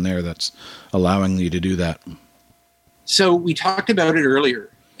setup in there that's allowing you to do that? So we talked about it earlier,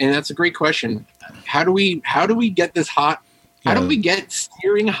 and that's a great question. How do we get this hot How do we get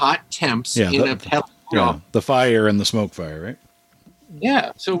searing hot temps in a pellet grill? Yeah, the fire and the smoke fire, right?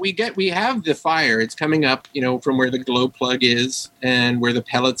 Yeah, so we have the fire. It's coming up, from where the glow plug is and where the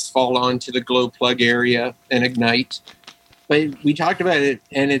pellets fall onto the glow plug area and ignite. But we talked about it,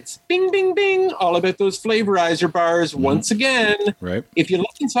 and it's bing, bing, bing, all about those flavorizer bars. Once again, right. If you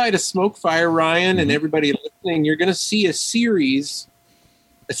look inside a smoke fire, Ryan, and everybody listening, you're going to see a series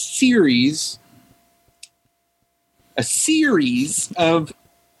of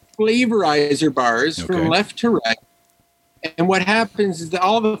flavorizer bars from left to right. And what happens is that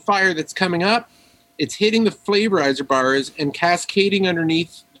all the fire that's coming up, it's hitting the flavorizer bars and cascading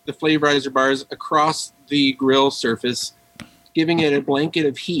underneath the flavorizer bars across the grill surface, giving it a blanket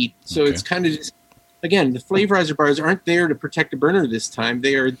of heat. So it's kind of just, again, the flavorizer bars aren't there to protect the burner this time.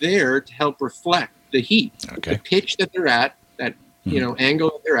 They are there to help reflect the heat, the pitch that they're at, that angle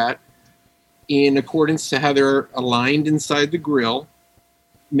that they're at, in accordance to how they're aligned inside the grill,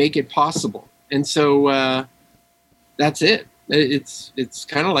 make it possible. And so that's it. It's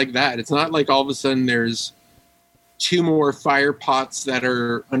kind of like that. It's not like all of a sudden there's two more fire pots that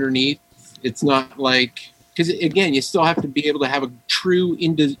are underneath. It's not like, because again, you still have to be able to have a true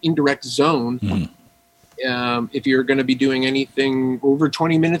indirect zone if you're going to be doing anything over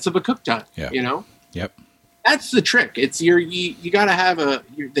 20 minutes of a cook time. Yep. That's the trick. It's you got to have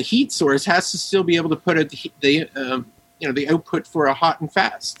the heat source has to still be able to put the output for a hot and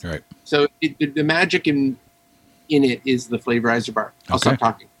fast. Right. So the magic in it is the flavorizer bar. I'll stop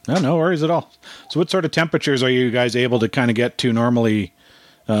talking. No worries at all. So what sort of temperatures are you guys able to kind of get to normally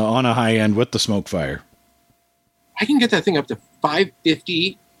on a high end with the smoke fire? I can get that thing up to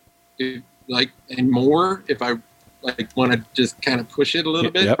 550 and more if I want to just kind of push it a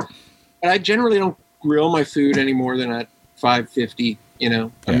little bit. But I generally don't grill my food any more than at 550.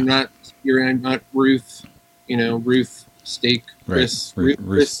 I'm not Ruth, Ruth Steak Chris.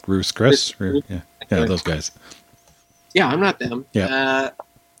 Ruth Chris. Yeah, those guys. Yeah, I'm not them. Yeah.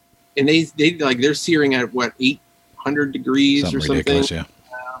 And they're searing at 800 degrees or something. Ridiculous, yeah.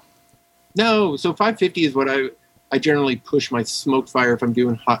 No, so 550 is what I generally push my smoke fire if I'm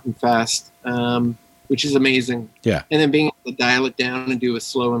doing hot and fast, which is amazing. Yeah. And then being able to dial it down and do a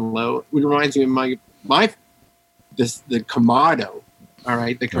slow and low. It reminds me of the Kamado. All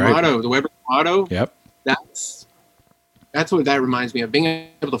right, the Kamado, the Weber Kamado. Yep. That's what that reminds me of. Being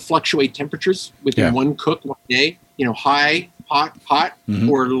able to fluctuate temperatures within one cook one day. High, hot,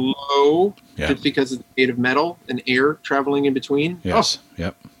 or low, just because it's made of metal and air traveling in between. Yes.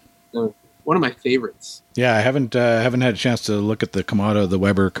 Yep. So one of my favorites. Yeah, I haven't had a chance to look at the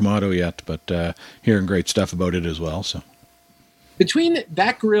Weber Kamado yet, but hearing great stuff about it as well. So between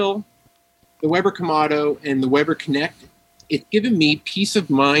that grill, the Weber Kamado, and the Weber Connect, it's given me peace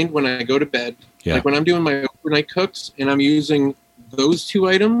of mind when I go to bed. Yeah. Like when I'm doing my overnight cooks and I'm using those two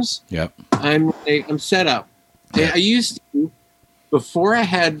items. Yep. I'm set up. I used to, before I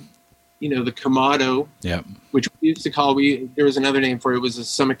had, the Kamado, which we used to call, there was another name for it. It was a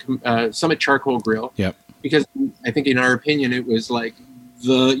Summit charcoal grill. Yep. Because I think in our opinion, it was like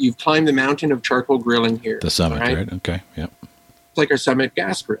you've climbed the mountain of charcoal grilling here. The Summit, right? Okay. Yep. It's like our Summit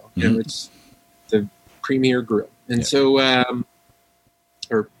gas grill. It's the premier grill. And so,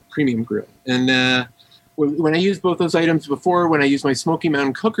 or premium grill. And when I used both those items before, when I used my Smoky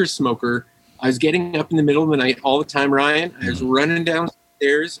Mountain Cooker smoker, I was getting up in the middle of the night all the time, Ryan. I was running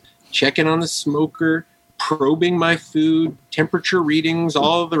downstairs, checking on the smoker, probing my food, temperature readings,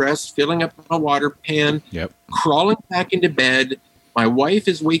 all of the rest, filling up my water pan, crawling back into bed. My wife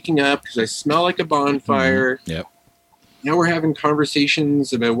is waking up because I smell like a bonfire. Now we're having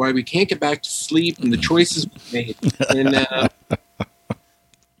conversations about why we can't get back to sleep and the choices we made. And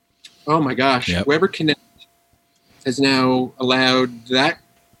oh my gosh, Weber Connect has now allowed that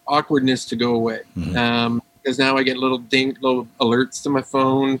awkwardness to go away. Because now I get little alerts to my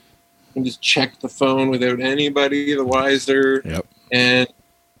phone and just check the phone without anybody the wiser. And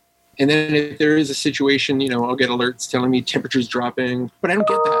then if there is a situation, I'll get alerts telling me temperature's dropping. But I don't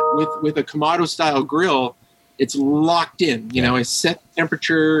get that. With a Kamado style grill, it's locked in. I set the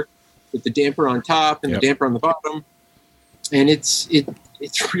temperature with the damper on top and the damper on the bottom. And it's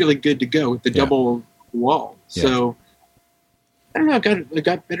really good to go with the double wall. So I don't know. I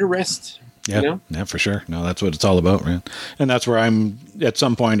got better rest. Yeah, for sure. No, that's what it's all about, man. And that's where I'm at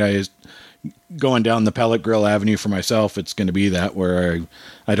some point. Going down the pellet grill avenue for myself. It's going to be that where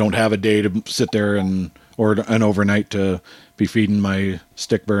I don't have a day to sit there or an overnight to be feeding my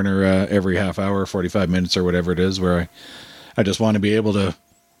stick burner every half hour, 45 minutes or whatever it is. Where I just want to be able to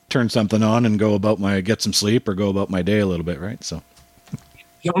turn something on and get some sleep or go about my day a little bit, right? So.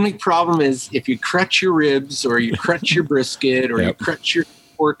 The only problem is if you crutch your ribs or you crutch your brisket or you crutch your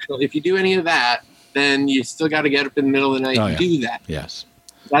pork, if you do any of that, then you still got to get up in the middle of the night and do that. Yes.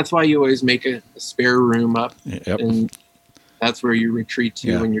 That's why you always make a spare room up. Yep. And that's where you retreat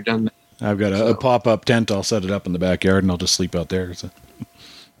to when you're done. I've got a pop-up tent. I'll set it up in the backyard and I'll just sleep out there. So.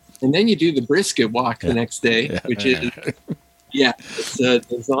 And then you do the brisket walk the next day, which is, it's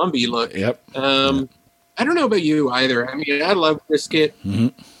a zombie look. Yep. I don't know about you either. I mean, I love brisket,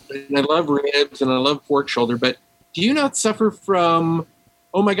 and I love ribs, and I love pork shoulder. But do you not suffer from,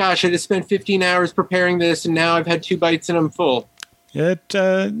 oh my gosh, I just spent 15 hours preparing this, and now I've had 2 bites and I'm full?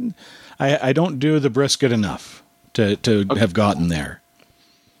 I don't do the brisket enough to have gotten there.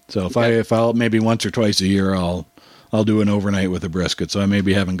 So if I'll maybe once or twice a year, I'll do an overnight with a brisket. So I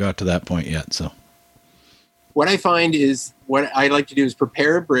maybe haven't got to that point yet. So what I find is what I like to do is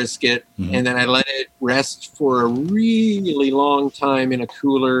prepare a brisket and then I let it rest for a really long time in a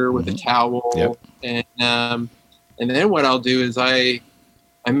cooler with a towel. And then what I'll do is I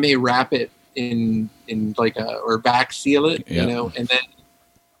may wrap it in like or back seal it, you know, and then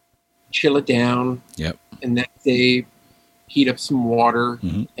chill it down. And then they heat up some water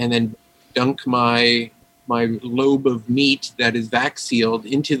and then dunk my lobe of meat that is vac sealed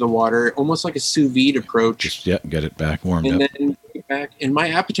into the water, almost like a sous vide approach. Just, get it back warmed up. And then get it back. And my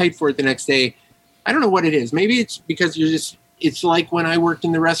appetite for it the next day, I don't know what it is. Maybe it's because it's like when I worked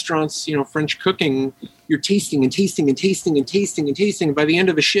in the restaurants, you know, French cooking, you're tasting and tasting and tasting and tasting and tasting. And by the end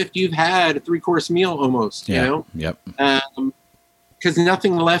of a shift, you've had a 3-course meal almost, you know? Because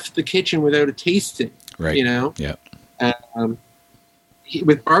nothing left the kitchen without a tasting, you know?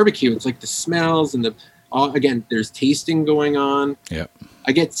 With barbecue, it's like the smells and again, there's tasting going on.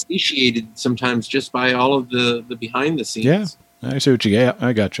 I get satiated sometimes just by all of the behind the scenes. I see what you get.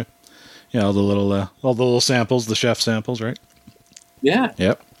 I got you. Yeah, all the little samples, the chef samples, right?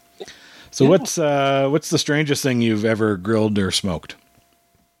 So what's the strangest thing you've ever grilled or smoked?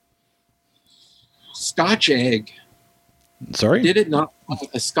 Scotch egg. Sorry? Did it not?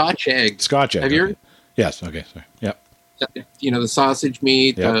 A Scotch egg. Scotch egg. Have you heard? Yes. Okay. Sorry. You know, the sausage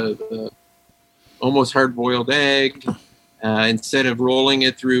meat, the almost hard-boiled egg. Instead of rolling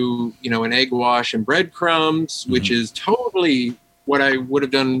it through, you know, an egg wash and breadcrumbs, which is totally what I would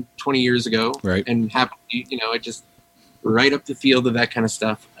have done 20 years ago. Right. And happily, you know, I just right up the field of that kind of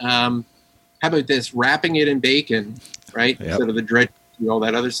stuff. How about this? Wrapping it in bacon, right? Instead of the dredge, all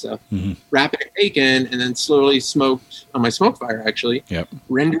that other stuff. Wrap it in bacon and then slowly smoked on my smoke fire, actually.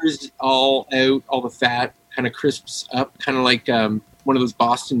 Renders all out, all the fat, kind of crisps up, kind of like one of those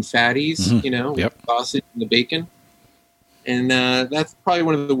Boston fatties, you know, sausage and the bacon. And that's probably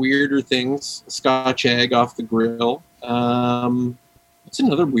one of the weirder things, Scotch egg off the grill. What's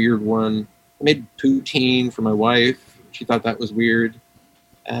another weird one? I made poutine for my wife. She thought that was weird.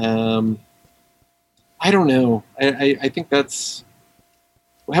 I don't know. I think that's...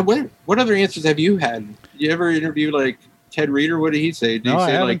 What other answers have you had? Did you ever interview like Ted Reeder? What did he say? Did no,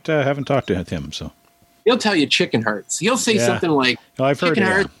 he say, I haven't talked to him, so... He'll tell you chicken hearts. He'll say something like, I've heard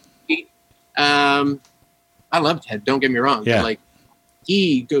chicken hearts. I love Ted, don't get me wrong. But like,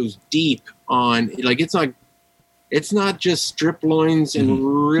 he goes deep on, like, it's not just strip loins and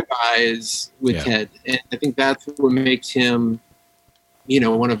ribeyes with Ted. And I think that's what makes him, you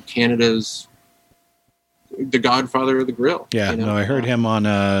know, one of Canada's, the godfather of the grill. Yeah, you know? No, I heard him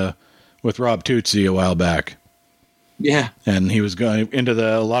on with Rob Tootsie a while back. And he was going into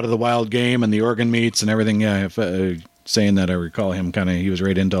a lot of the wild game and the organ meats and everything. Saying that, I recall him he was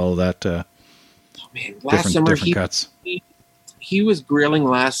right into all that. Last summer different cuts. He was grilling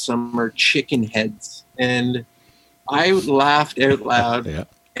last summer chicken heads, and I laughed out loud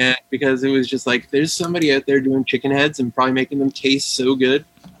and because it was just like, there's somebody out there doing chicken heads and probably making them taste so good.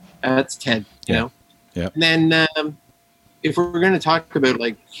 That's Ted, you know. And then if we're going to talk about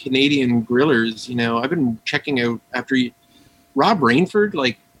like Canadian grillers, you know, I've been checking out after Rob Rainford,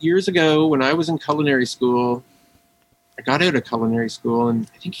 like years ago when I was in culinary school. I got out of culinary school, and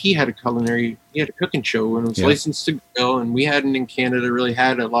I think he had a cooking show and was licensed to grill, and we hadn't in Canada really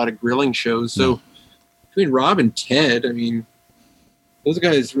had a lot of grilling shows. So between Rob and Ted, I mean, those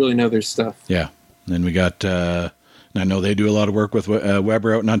guys really know their stuff. And then we got, I know they do a lot of work with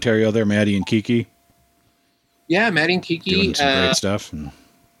Weber out in Ontario there, Maddie and Kiki. Maddie and Kiki. Doing some great stuff.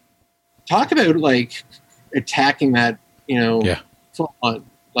 Talk about, like, attacking that, you know, full on,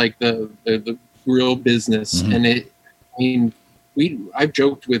 like the grill business. And I've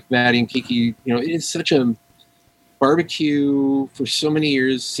joked with Maddie and Kiki, you know, it's such a barbecue for so many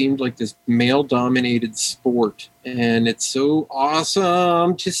years seemed like this male dominated sport. And it's so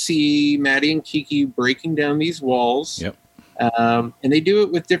awesome to see Maddie and Kiki breaking down these walls. And they do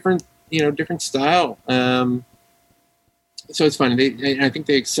it with different style. So it's fun. I think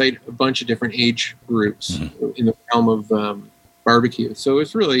they excite a bunch of different age groups in the realm of barbecue. So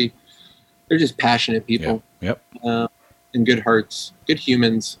it's really, they're just passionate people. Yep. And good hearts, good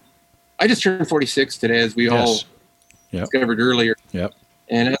humans. I just turned 46 today, as we all discovered earlier. Yep.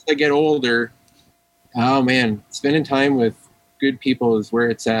 And as I get older, oh man, spending time with good people is where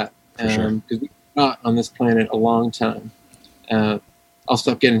it's at. Because we're not on this planet a long time. I'll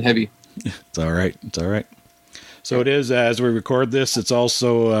stop getting heavy. It's all right. It's all right. So it is, as we record this, it's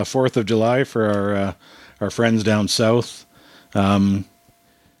also 4th of July for our friends down south,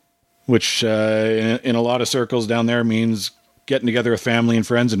 which in a lot of circles down there means getting together with family and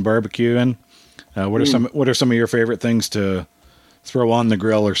friends and barbecuing. What are some of your favorite things to throw on the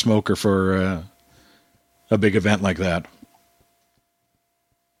grill or smoker for a big event like that?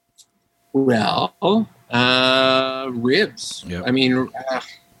 Well, ribs. Yep. I mean,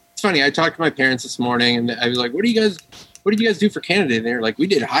 it's funny. I talked to my parents this morning, and I was like, "What did you guys do for Canada Day?" And they're like, "We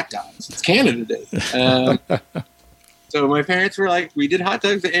did hot dogs. It's Canada Day." So my parents were like, "We did hot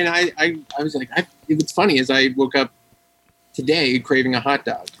dogs," and I was like, "It's funny." As I woke up today, craving a hot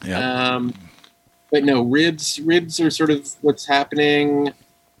dog. Yep. But no, ribs are sort of what's happening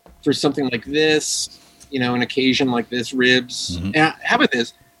for something like this. An occasion like this, ribs. Mm-hmm. And how about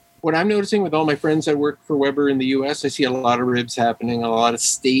this? What I'm noticing with all my friends that work for Weber in the U.S., I see a lot of ribs happening, a lot of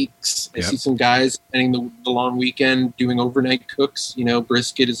steaks. I see some guys spending the long weekend doing overnight cooks.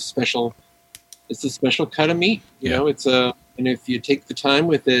 Brisket is it's a special cut of meat. It's and if you take the time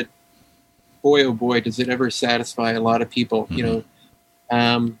with it, boy, oh boy, does it ever satisfy a lot of people.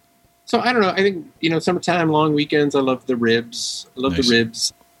 Mm-hmm. So I don't know. I think, summertime, long weekends, I love the ribs. I love the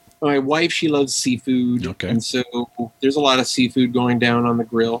ribs. My wife, she loves seafood. Okay. And so there's a lot of seafood going down on the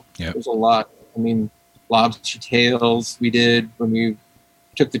grill. Yep. There's a lot. I mean, lobster tails we did when we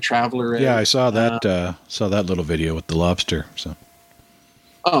took the Traveler out. Yeah, I saw that little video with the lobster. So.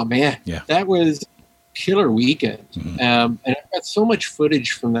 Oh, man. Yeah. That was killer weekend. Mm-hmm. And I've got so much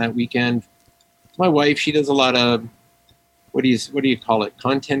footage from that weekend. My wife, she does a lot of, what do you call it?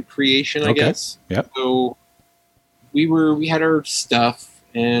 Content creation, I guess. Yep. So we had our stuff.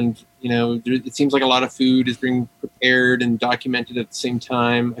 And, it seems like a lot of food is being prepared and documented at the same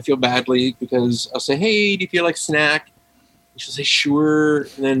time. I feel badly because I'll say, "Hey, do you feel like a snack?" And she'll say, "Sure."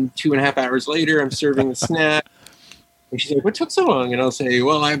 And then 2.5 hours later, I'm serving the snack. And she's like, "What took so long?" And I'll say,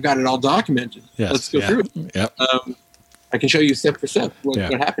 "Well, I've got it all documented. Yes. Let's go through it. Yep. I can show you step for step what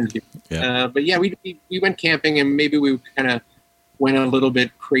happened here." Yeah. But yeah, we went camping, and maybe we kind of went a little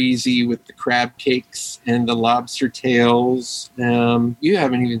bit crazy with the crab cakes and the lobster tails. You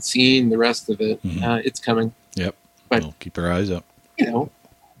haven't even seen the rest of it. Mm-hmm. It's coming. Yep. But we'll keep our eyes up.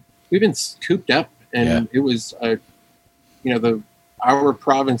 We've been cooped up, and it was, our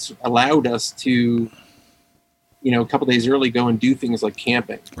province allowed us to, a couple days early go and do things like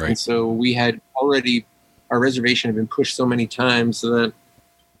camping. Right. And so we had already, our reservation had been pushed so many times so that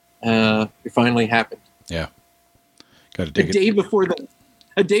it finally happened. Yeah. Got to take a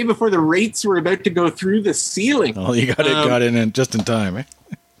day before the rates were about to go through the ceiling. Oh, you got in just in time, eh?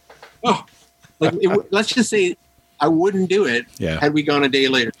 Oh, let's just say I wouldn't do it had we gone a day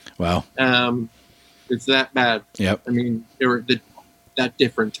later. Wow. It's that bad. Yep. I mean, they were that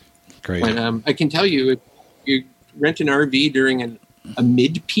different. Crazy. But I can tell you, if you rent an RV during a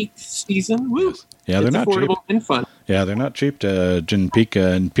mid-peak season, woo, yeah, they're not affordable cheap. And fun. Yeah, they're not cheap to in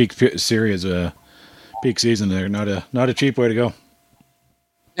peak series. Peak season, they're not a cheap way to go.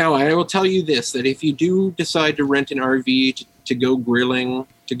 Now, I will tell you this, that if you do decide to rent an RV to go grilling,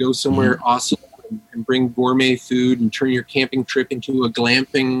 to go somewhere awesome and bring gourmet food and turn your camping trip into a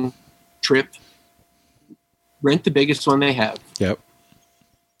glamping trip, rent the biggest one they have. Yep.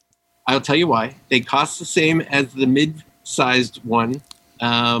 I'll tell you why. They cost the same as the mid-sized one,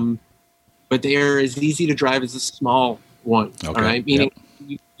 but they are as easy to drive as a small one. Okay. All right? Meaning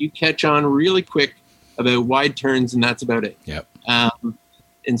you catch on really quick about wide turns, and that's about it. Yep.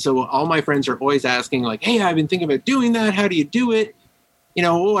 And so all my friends are always asking, like, "Hey, I've been thinking about doing that. How do you do it?"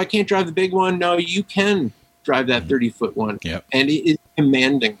 I can't drive the big one. No, you can drive that 30-foot one. Yep. And it is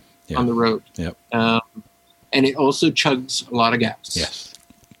commanding on the road. Yep. And it also chugs a lot of gas. Yes.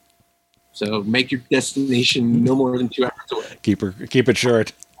 So make your destination no more than 2 hours away. Keep it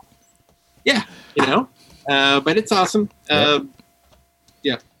short. Yeah, but it's awesome.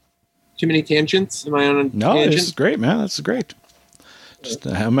 Yeah. Too many tangents? Am I on a tangent? This is great, man. That's great.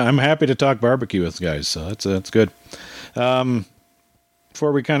 I'm happy to talk barbecue with guys, so that's good.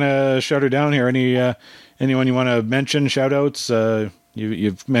 Before we kind of shut her down here, anyone you want to mention? Shout outs?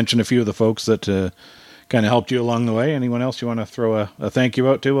 You've mentioned a few of the folks that kind of helped you along the way. Anyone else you want to throw a thank you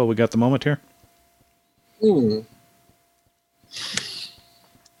out to while we got the moment here?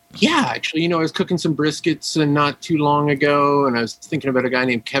 Yeah, actually, I was cooking some briskets not too long ago, and I was thinking about a guy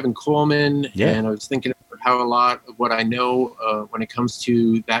named Kevin Coleman, and I was thinking about how a lot of what I know when it comes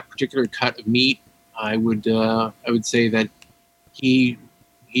to that particular cut of meat, I would say that he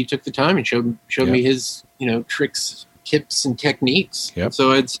took the time and showed me his tricks, tips, and techniques. Yep.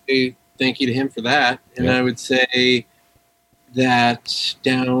 So I'd say thank you to him for that, and I would say that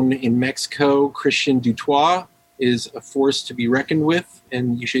down in Mexico, Christian Dutois is a force to be reckoned with,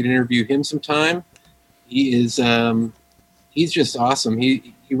 and you should interview him sometime. He is he's just awesome.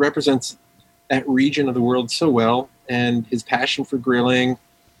 He represents that region of the world so well, and his passion for grilling.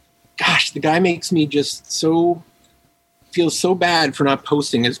 Gosh, the guy makes me just feel so bad for not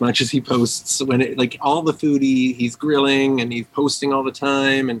posting as much as he posts when all the food he's grilling and he's posting all the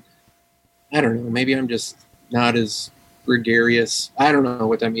time. And I don't know, maybe I'm just not as gregarious. I don't know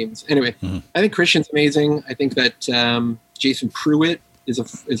what that means. Anyway, I think Christian's amazing. I think that Jason Pruitt is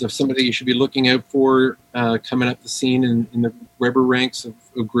somebody you should be looking out for coming up the scene in the Weber ranks of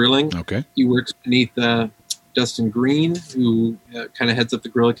grilling. Okay. He works beneath Dustin Green, who kind of heads up the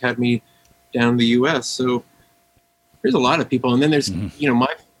Grill Academy down in the U.S. So there's a lot of people. And then there's,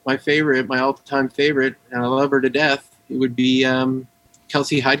 my favorite, my all-time favorite, and I love her to death, it would be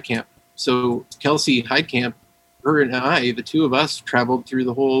Kelsey Heidkamp. So Kelsey Heidkamp, her and I, the two of us, traveled through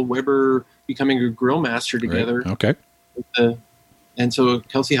the whole Weber becoming a grill master together. Right. Okay. And so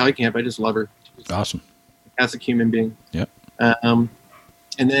Kelsey Heidkamp, I just love her. Awesome. Fantastic human being. Yep. And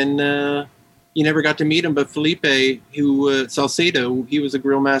then you never got to meet him, but Felipe, who Salcedo, he was a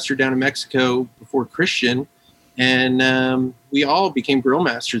grill master down in Mexico before Christian, and we all became grill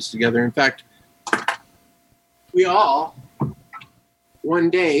masters together. In fact, we all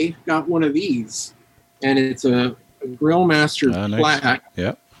one day got one of these, and it's a grill master plaque. Nice.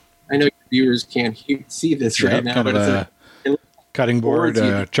 Yep. I know viewers can't see this right now, but it's a cutting board,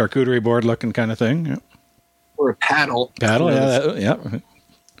 charcuterie board looking kind of thing. Yep. Or a paddle.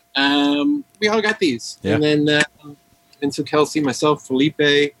 We all got these. Yeah. And then, and so Kelsey, myself,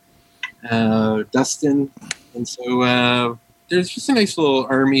 Felipe, Dustin. And so there's just a nice little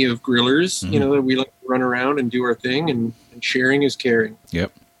army of grillers, that we like to run around and do our thing, and sharing is caring.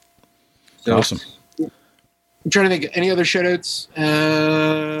 Yep. So, awesome. I'm trying to think any other shout outs.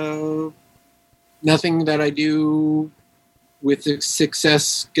 Nothing that I do with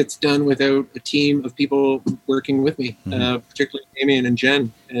success gets done without a team of people working with me, particularly Damien and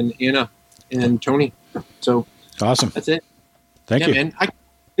Jen and Anna and Tony. So awesome. That's it. Thank you. Man.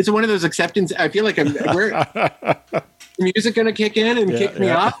 It's one of those acceptance. I feel like the music going to kick in and kick me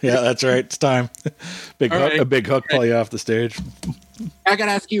off. Yeah, that's right. It's time. A big hook pull you off the stage. I got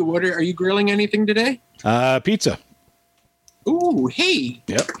to ask you, are you grilling anything today? Pizza. Ooh, hey.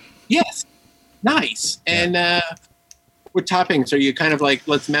 Yep. Yes. Nice. And what toppings? Are you kind of like,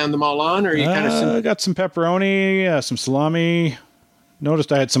 let's mound them all on? Or are you kind of... I got some pepperoni, some salami.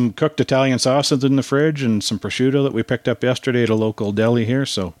 Noticed I had some cooked Italian sausages in the fridge and some prosciutto that we picked up yesterday at a local deli here.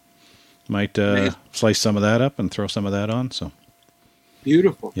 So might slice some of that up and throw some of that on. So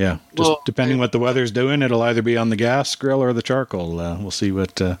beautiful. Yeah. Just depending what the weather's doing, it'll either be on the gas grill or the charcoal. We'll see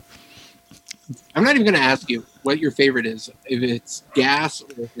what... I'm not even going to ask you what your favorite is, if it's gas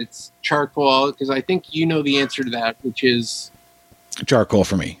or if it's charcoal, because I think you know the answer to that, which is... Charcoal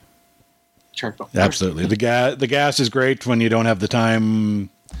for me. Charcoal. Absolutely. The gas is great when you don't have the time.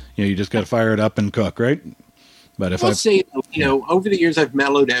 You just got to fire it up and cook, right? But if I'll say, over the years I've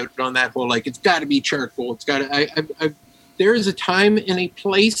mellowed out on that whole, it's got to be charcoal. It's got to... There is a time and a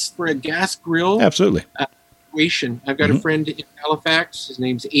place for a gas grill. Absolutely. Situation. I've got a friend in Halifax. His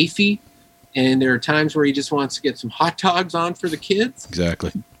name's Afie. And there are times where he just wants to get some hot dogs on for the kids.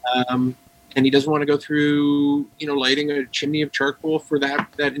 Exactly. And he doesn't want to go through, lighting a chimney of charcoal for that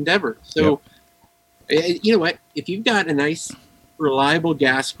endeavor. So, you know what? If you've got a nice, reliable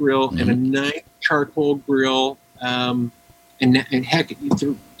gas grill and a nice charcoal grill, and heck,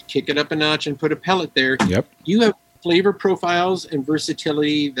 you kick it up a notch and put a pellet there, you have flavor profiles and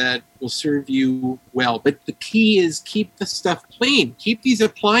versatility that will serve you well. But the key is keep the stuff clean. Keep these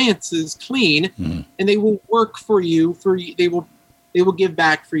appliances clean, and they will work for you. They will give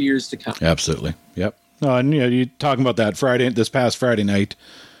back for years to come. Absolutely. Yep. No, and you talking about that this past Friday night.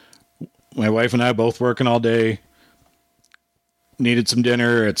 My wife and I both working all day. Needed some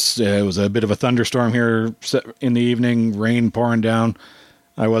dinner. It was a bit of a thunderstorm here in the evening. Rain pouring down.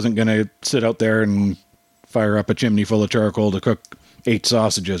 I wasn't going to sit out there and fire up a chimney full of charcoal to cook 8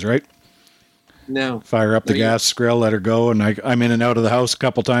 sausages, right? No. Fire up the gas grill, let her go, and I'm in and out of the house a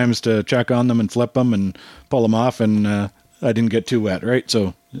couple times to check on them and flip them and pull them off, and I didn't get too wet, right?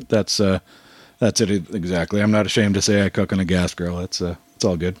 So that's it exactly. I'm not ashamed to say I cook on a gas grill. It's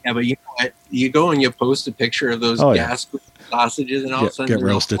all good. Yeah, but you know what? You go and you post a picture of those gas grill sausages, and all of a sudden get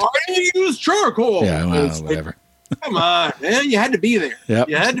roasted. Why didn't you use charcoal? Yeah, well, whatever. Come on, man. You had to be there. Yep.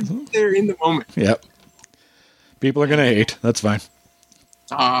 You had to be there in the moment. Yep. People are going to hate. That's fine.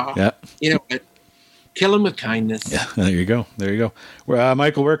 Yeah. You know what? Kill them with kindness. Yeah, there you go. There you go. Well,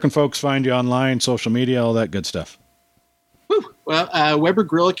 Michael, where can folks find you online, social media, all that good stuff? Well,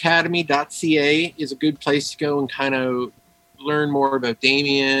 WeberGrillAcademy.ca is a good place to go and kind of learn more about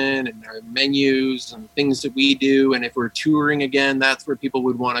Damien and our menus and things that we do. And if we're touring again, that's where people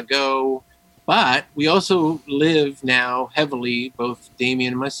would want to go. But we also live now heavily, both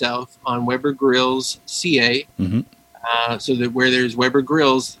Damien and myself, on Weber Grills CA. Mm-hmm. So that where there's Weber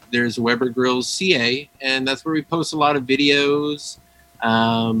Grills, there's Weber Grills CA. And that's where we post a lot of videos,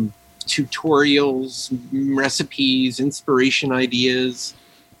 tutorials, recipes, inspiration ideas.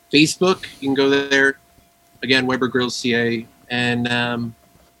 Facebook, you can go there. Again, Weber Grills CA. And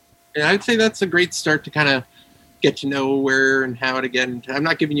I'd say that's a great start to kind of get to know where and how to get into. I'm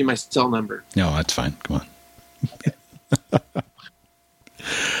not giving you my cell number. No, that's fine. Come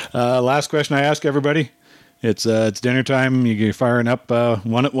on. Last question I ask everybody. It's dinner time. You're firing up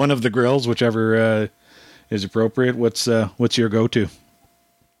one of the grills, whichever is appropriate. What's your go-to?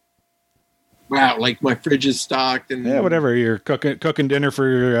 Wow, like my fridge is stocked and whatever. You're cooking dinner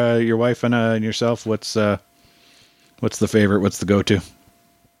for your wife and yourself. What's the favorite? What's the go-to?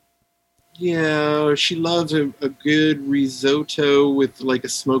 Yeah, she loves a good risotto with like a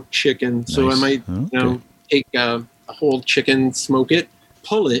smoked chicken. So nice. I might take a whole chicken, smoke it,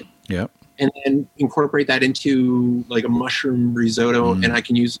 pull it. Yep. And then incorporate that into like a mushroom risotto, and I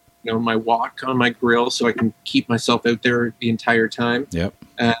can use my wok on my grill, so I can keep myself out there the entire time. Yep.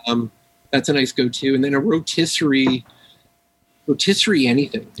 That's a nice go-to, and then a rotisserie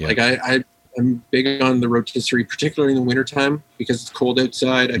anything. Yep. Like I'm big on the rotisserie, particularly in the wintertime because it's cold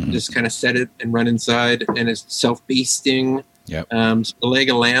outside. I can just kind of set it and run inside, and it's self-basting. Yep. So the leg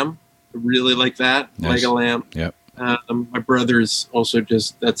of lamb, I really like that. Nice. Leg of lamb. Yep. My brother's also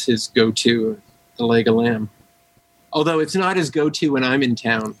that's his go-to, the leg of lamb. Although it's not his go-to when I'm in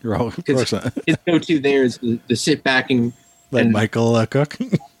town. Oh, of course not. His go-to there is the sit back and let Michael cook.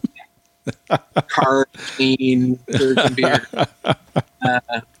 Carve, clean, serve beer. I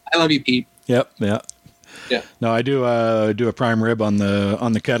love you, Pete. Yep. Yeah. Yeah. No, I do a prime rib on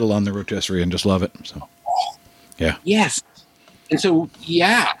the kettle on the rotisserie and just love it. So. Yeah. Yes. And so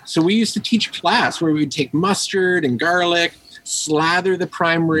we used to teach a class where we would take mustard and garlic, slather the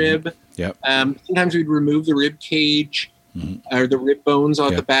prime rib. Yep. Sometimes we'd remove the rib cage or the rib bones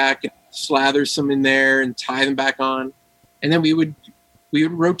off the back, and slather some in there and tie them back on. And then we would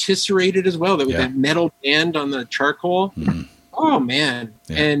rotisserate it as well. That was that metal band on the charcoal. Mm-hmm. Oh man.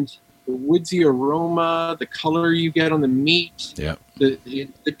 Yeah. And the woodsy aroma, the color you get on the meat. Yeah. The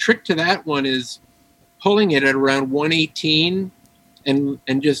trick to that one is pulling it at around 118 and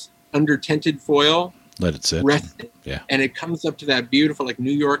just under tinted foil. Let it sit. Rest it. Yeah. And it comes up to that beautiful, like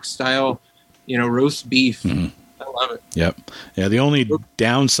New York style, roast beef. Mm-hmm. I love it. Yep. Yeah. The only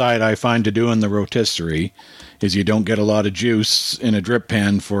downside I find to doing the rotisserie is you don't get a lot of juice in a drip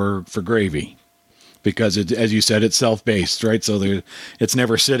pan for gravy because it, as you said, it's self-based, right? So it's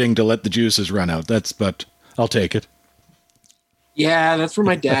never sitting to let the juices run out. But I'll take it. Yeah, that's where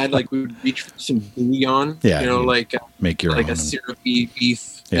my dad we would reach for some bouillon. Yeah, make your own, a syrupy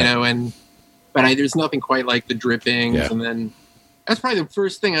beef. Yeah. But there's nothing quite like the drippings. Yeah. And then that's probably the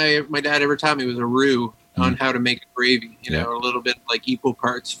first thing my dad ever taught me was a roux on how to make a gravy. A little bit like equal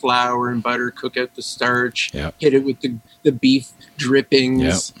parts flour and butter. Cook out the starch. Yeah. Hit it with the beef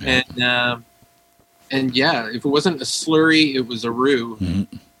drippings. Yeah. And if it wasn't a slurry, it was a roux.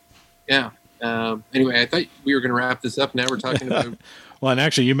 Mm-hmm. Yeah. Anyway, I thought we were going to wrap this up. Now we're talking about. Well, and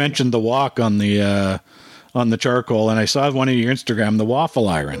actually, you mentioned the wok on the charcoal, and I saw one of your Instagram, the waffle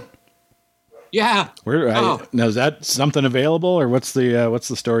iron. Yeah. Now is that something available, or what's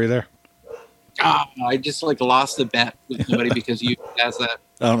the story there? I just lost the bet with somebody because you asked that.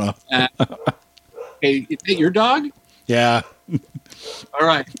 I don't know. Hey, is it your dog? Yeah. All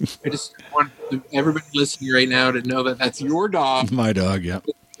right. I just want everybody listening right now to know that that's your dog. My dog. Yeah.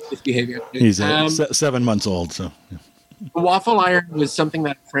 Behavior. He's 7 months old, so the waffle iron was something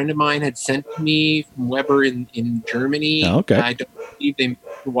that a friend of mine had sent to me from Weber in Germany. Oh, okay. I don't believe they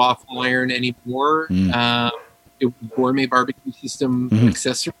make the waffle iron anymore. It was a gourmet barbecue system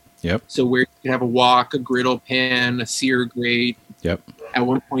accessory. Yep. So where you can have a wok, a griddle pan, a sear grate. Yep. at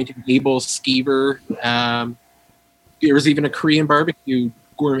one point an Able skeever. There was even a Korean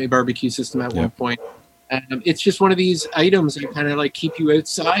gourmet barbecue system at one point. It's just one of these items that kind of like keep you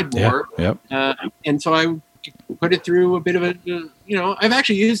outside more. And so I put it through a bit of a, I've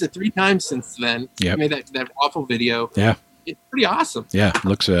actually used it 3 times since then. I made that waffle video. Yeah. It's pretty awesome. Yeah.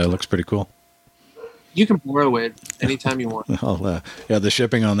 Looks pretty cool. You can borrow it anytime you want. Well, the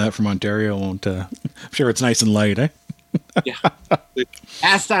shipping on that from Ontario won't, I'm sure it's nice and light, eh? Yeah.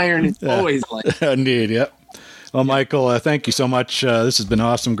 Cast iron is always light. Indeed. Yep. Well, Michael, thank you so much. This has been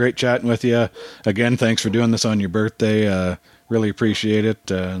awesome. Great chatting with you. Again, thanks for doing this on your birthday. Really appreciate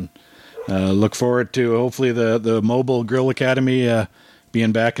it. Look forward to hopefully the Mobile Grill Academy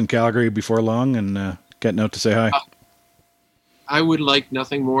being back in Calgary before long and getting out to say hi. I would like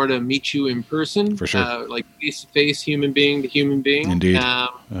nothing more to meet you in person. For sure. Like face-to-face, human being to human being. Indeed.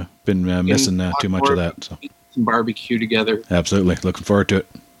 Been missing too much of that. So. Some barbecue together. Absolutely. Looking forward to it.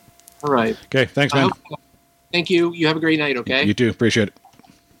 All right. Okay. Thanks, man. Thank you. You have a great night, okay? You too. Appreciate it.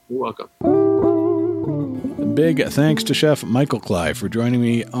 You're welcome. Big thanks to Chef Michael Clive for joining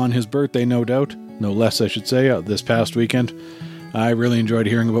me on his birthday, no doubt. No less, I should say, this past weekend. I really enjoyed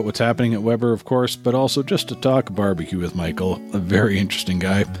hearing about what's happening at Weber, of course, but also just to talk barbecue with Michael, a very interesting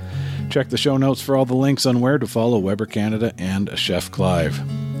guy. Check the show notes for all the links on where to follow Weber Canada and Chef Clive.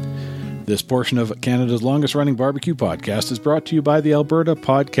 This portion of Canada's longest-running barbecue podcast is brought to you by the Alberta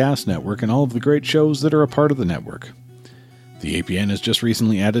Podcast Network and all of the great shows that are a part of the network. The APN has just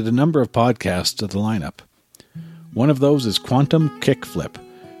recently added a number of podcasts to the lineup. One of those is Quantum Kickflip,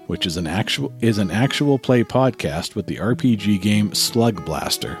 which is an actual play podcast with the RPG game Slug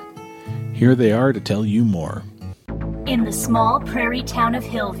Blaster. Here they are to tell you more. In the small prairie town of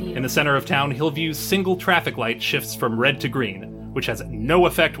Hillview. In the center of town, Hillview's single traffic light shifts from red to green, which has no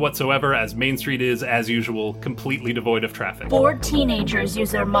effect whatsoever as Main Street is, as usual, completely devoid of traffic. Bored teenagers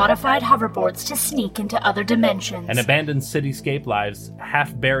use their modified hoverboards to sneak into other dimensions. An abandoned cityscape lies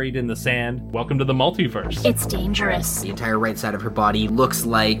half buried in the sand. Welcome to the multiverse. It's dangerous. The entire right side of her body looks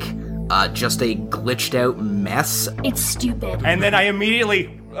like just a glitched out mess. It's stupid. And then I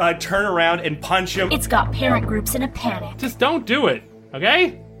immediately turn around and punch him. It's got parent groups in a panic. Just don't do it,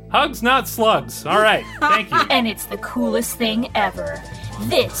 okay? Hugs, not slugs. All right, thank you. And it's the coolest thing ever.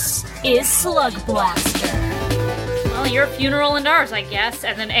 This is Slug Blaster. Well, your funeral and ours, I guess.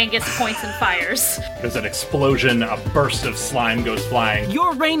 And then Angus points and fires. There's an explosion, a burst of slime goes flying.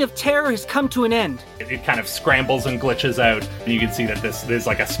 Your reign of terror has come to an end. It kind of scrambles and glitches out. And you can see that there's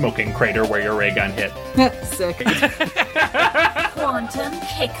like a smoking crater where your ray gun hit. Sick. Quantum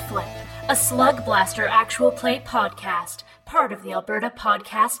Kickflip, a Slug Blaster actual play podcast, part of the Alberta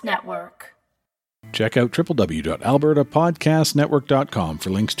Podcast Network. Check out www.albertapodcastnetwork.com for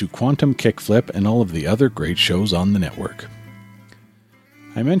links to Quantum Kickflip and all of the other great shows on the network.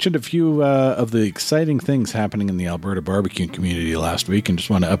 I mentioned a few of the exciting things happening in the Alberta barbecue community last week and just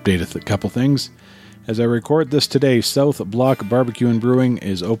want to update a couple things. As I record this today, South Block Barbecue and Brewing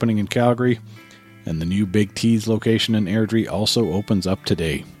is opening in Calgary, and the new Big T's location in Airdrie also opens up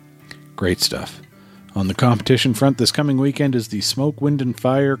today. Great stuff. On the competition front, this coming weekend is the Smoke, Wind and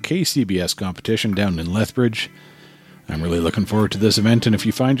Fire KCBS competition down in Lethbridge. I'm really looking forward to this event, and if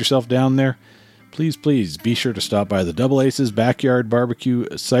you find yourself down there, please be sure to stop by the Double Aces Backyard Barbecue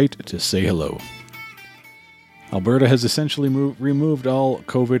site to say hello. Alberta has essentially removed all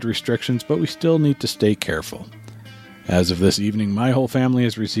COVID restrictions, but we still need to stay careful. As of this evening, my whole family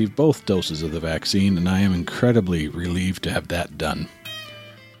has received both doses of the vaccine, and I am incredibly relieved to have that done.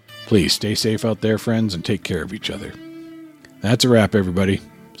 Please stay safe out there, friends, and take care of each other. That's a wrap, everybody.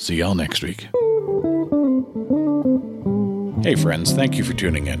 See y'all next week. Hey, friends, thank you for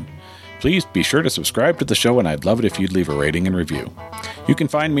tuning in. Please be sure to subscribe to the show, and I'd love it if you'd leave a rating and review. You can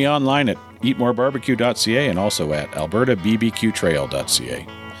find me online at eatmorebarbecue.ca and also at albertabbqtrail.ca.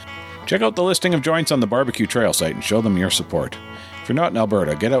 Check out the listing of joints on the Barbecue Trail site and show them your support. If you're not in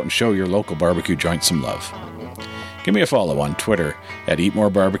Alberta, get out and show your local barbecue joint some love. Give me a follow on Twitter at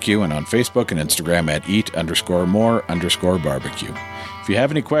eatmorebarbecue and on Facebook and Instagram at eat_more_barbecue. If you have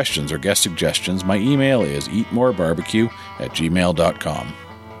any questions or guest suggestions, my email is eatmorebarbecue@gmail.com.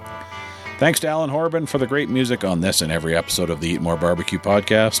 Thanks to Alan Horban for the great music on this and every episode of the Eat More Barbecue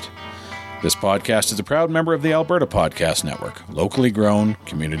podcast. This podcast is a proud member of the Alberta Podcast Network, locally grown,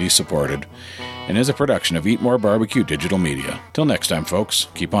 community supported, and is a production of Eat More Barbecue Digital Media. Till next time, folks,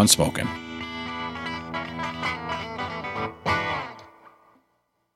 keep on smoking.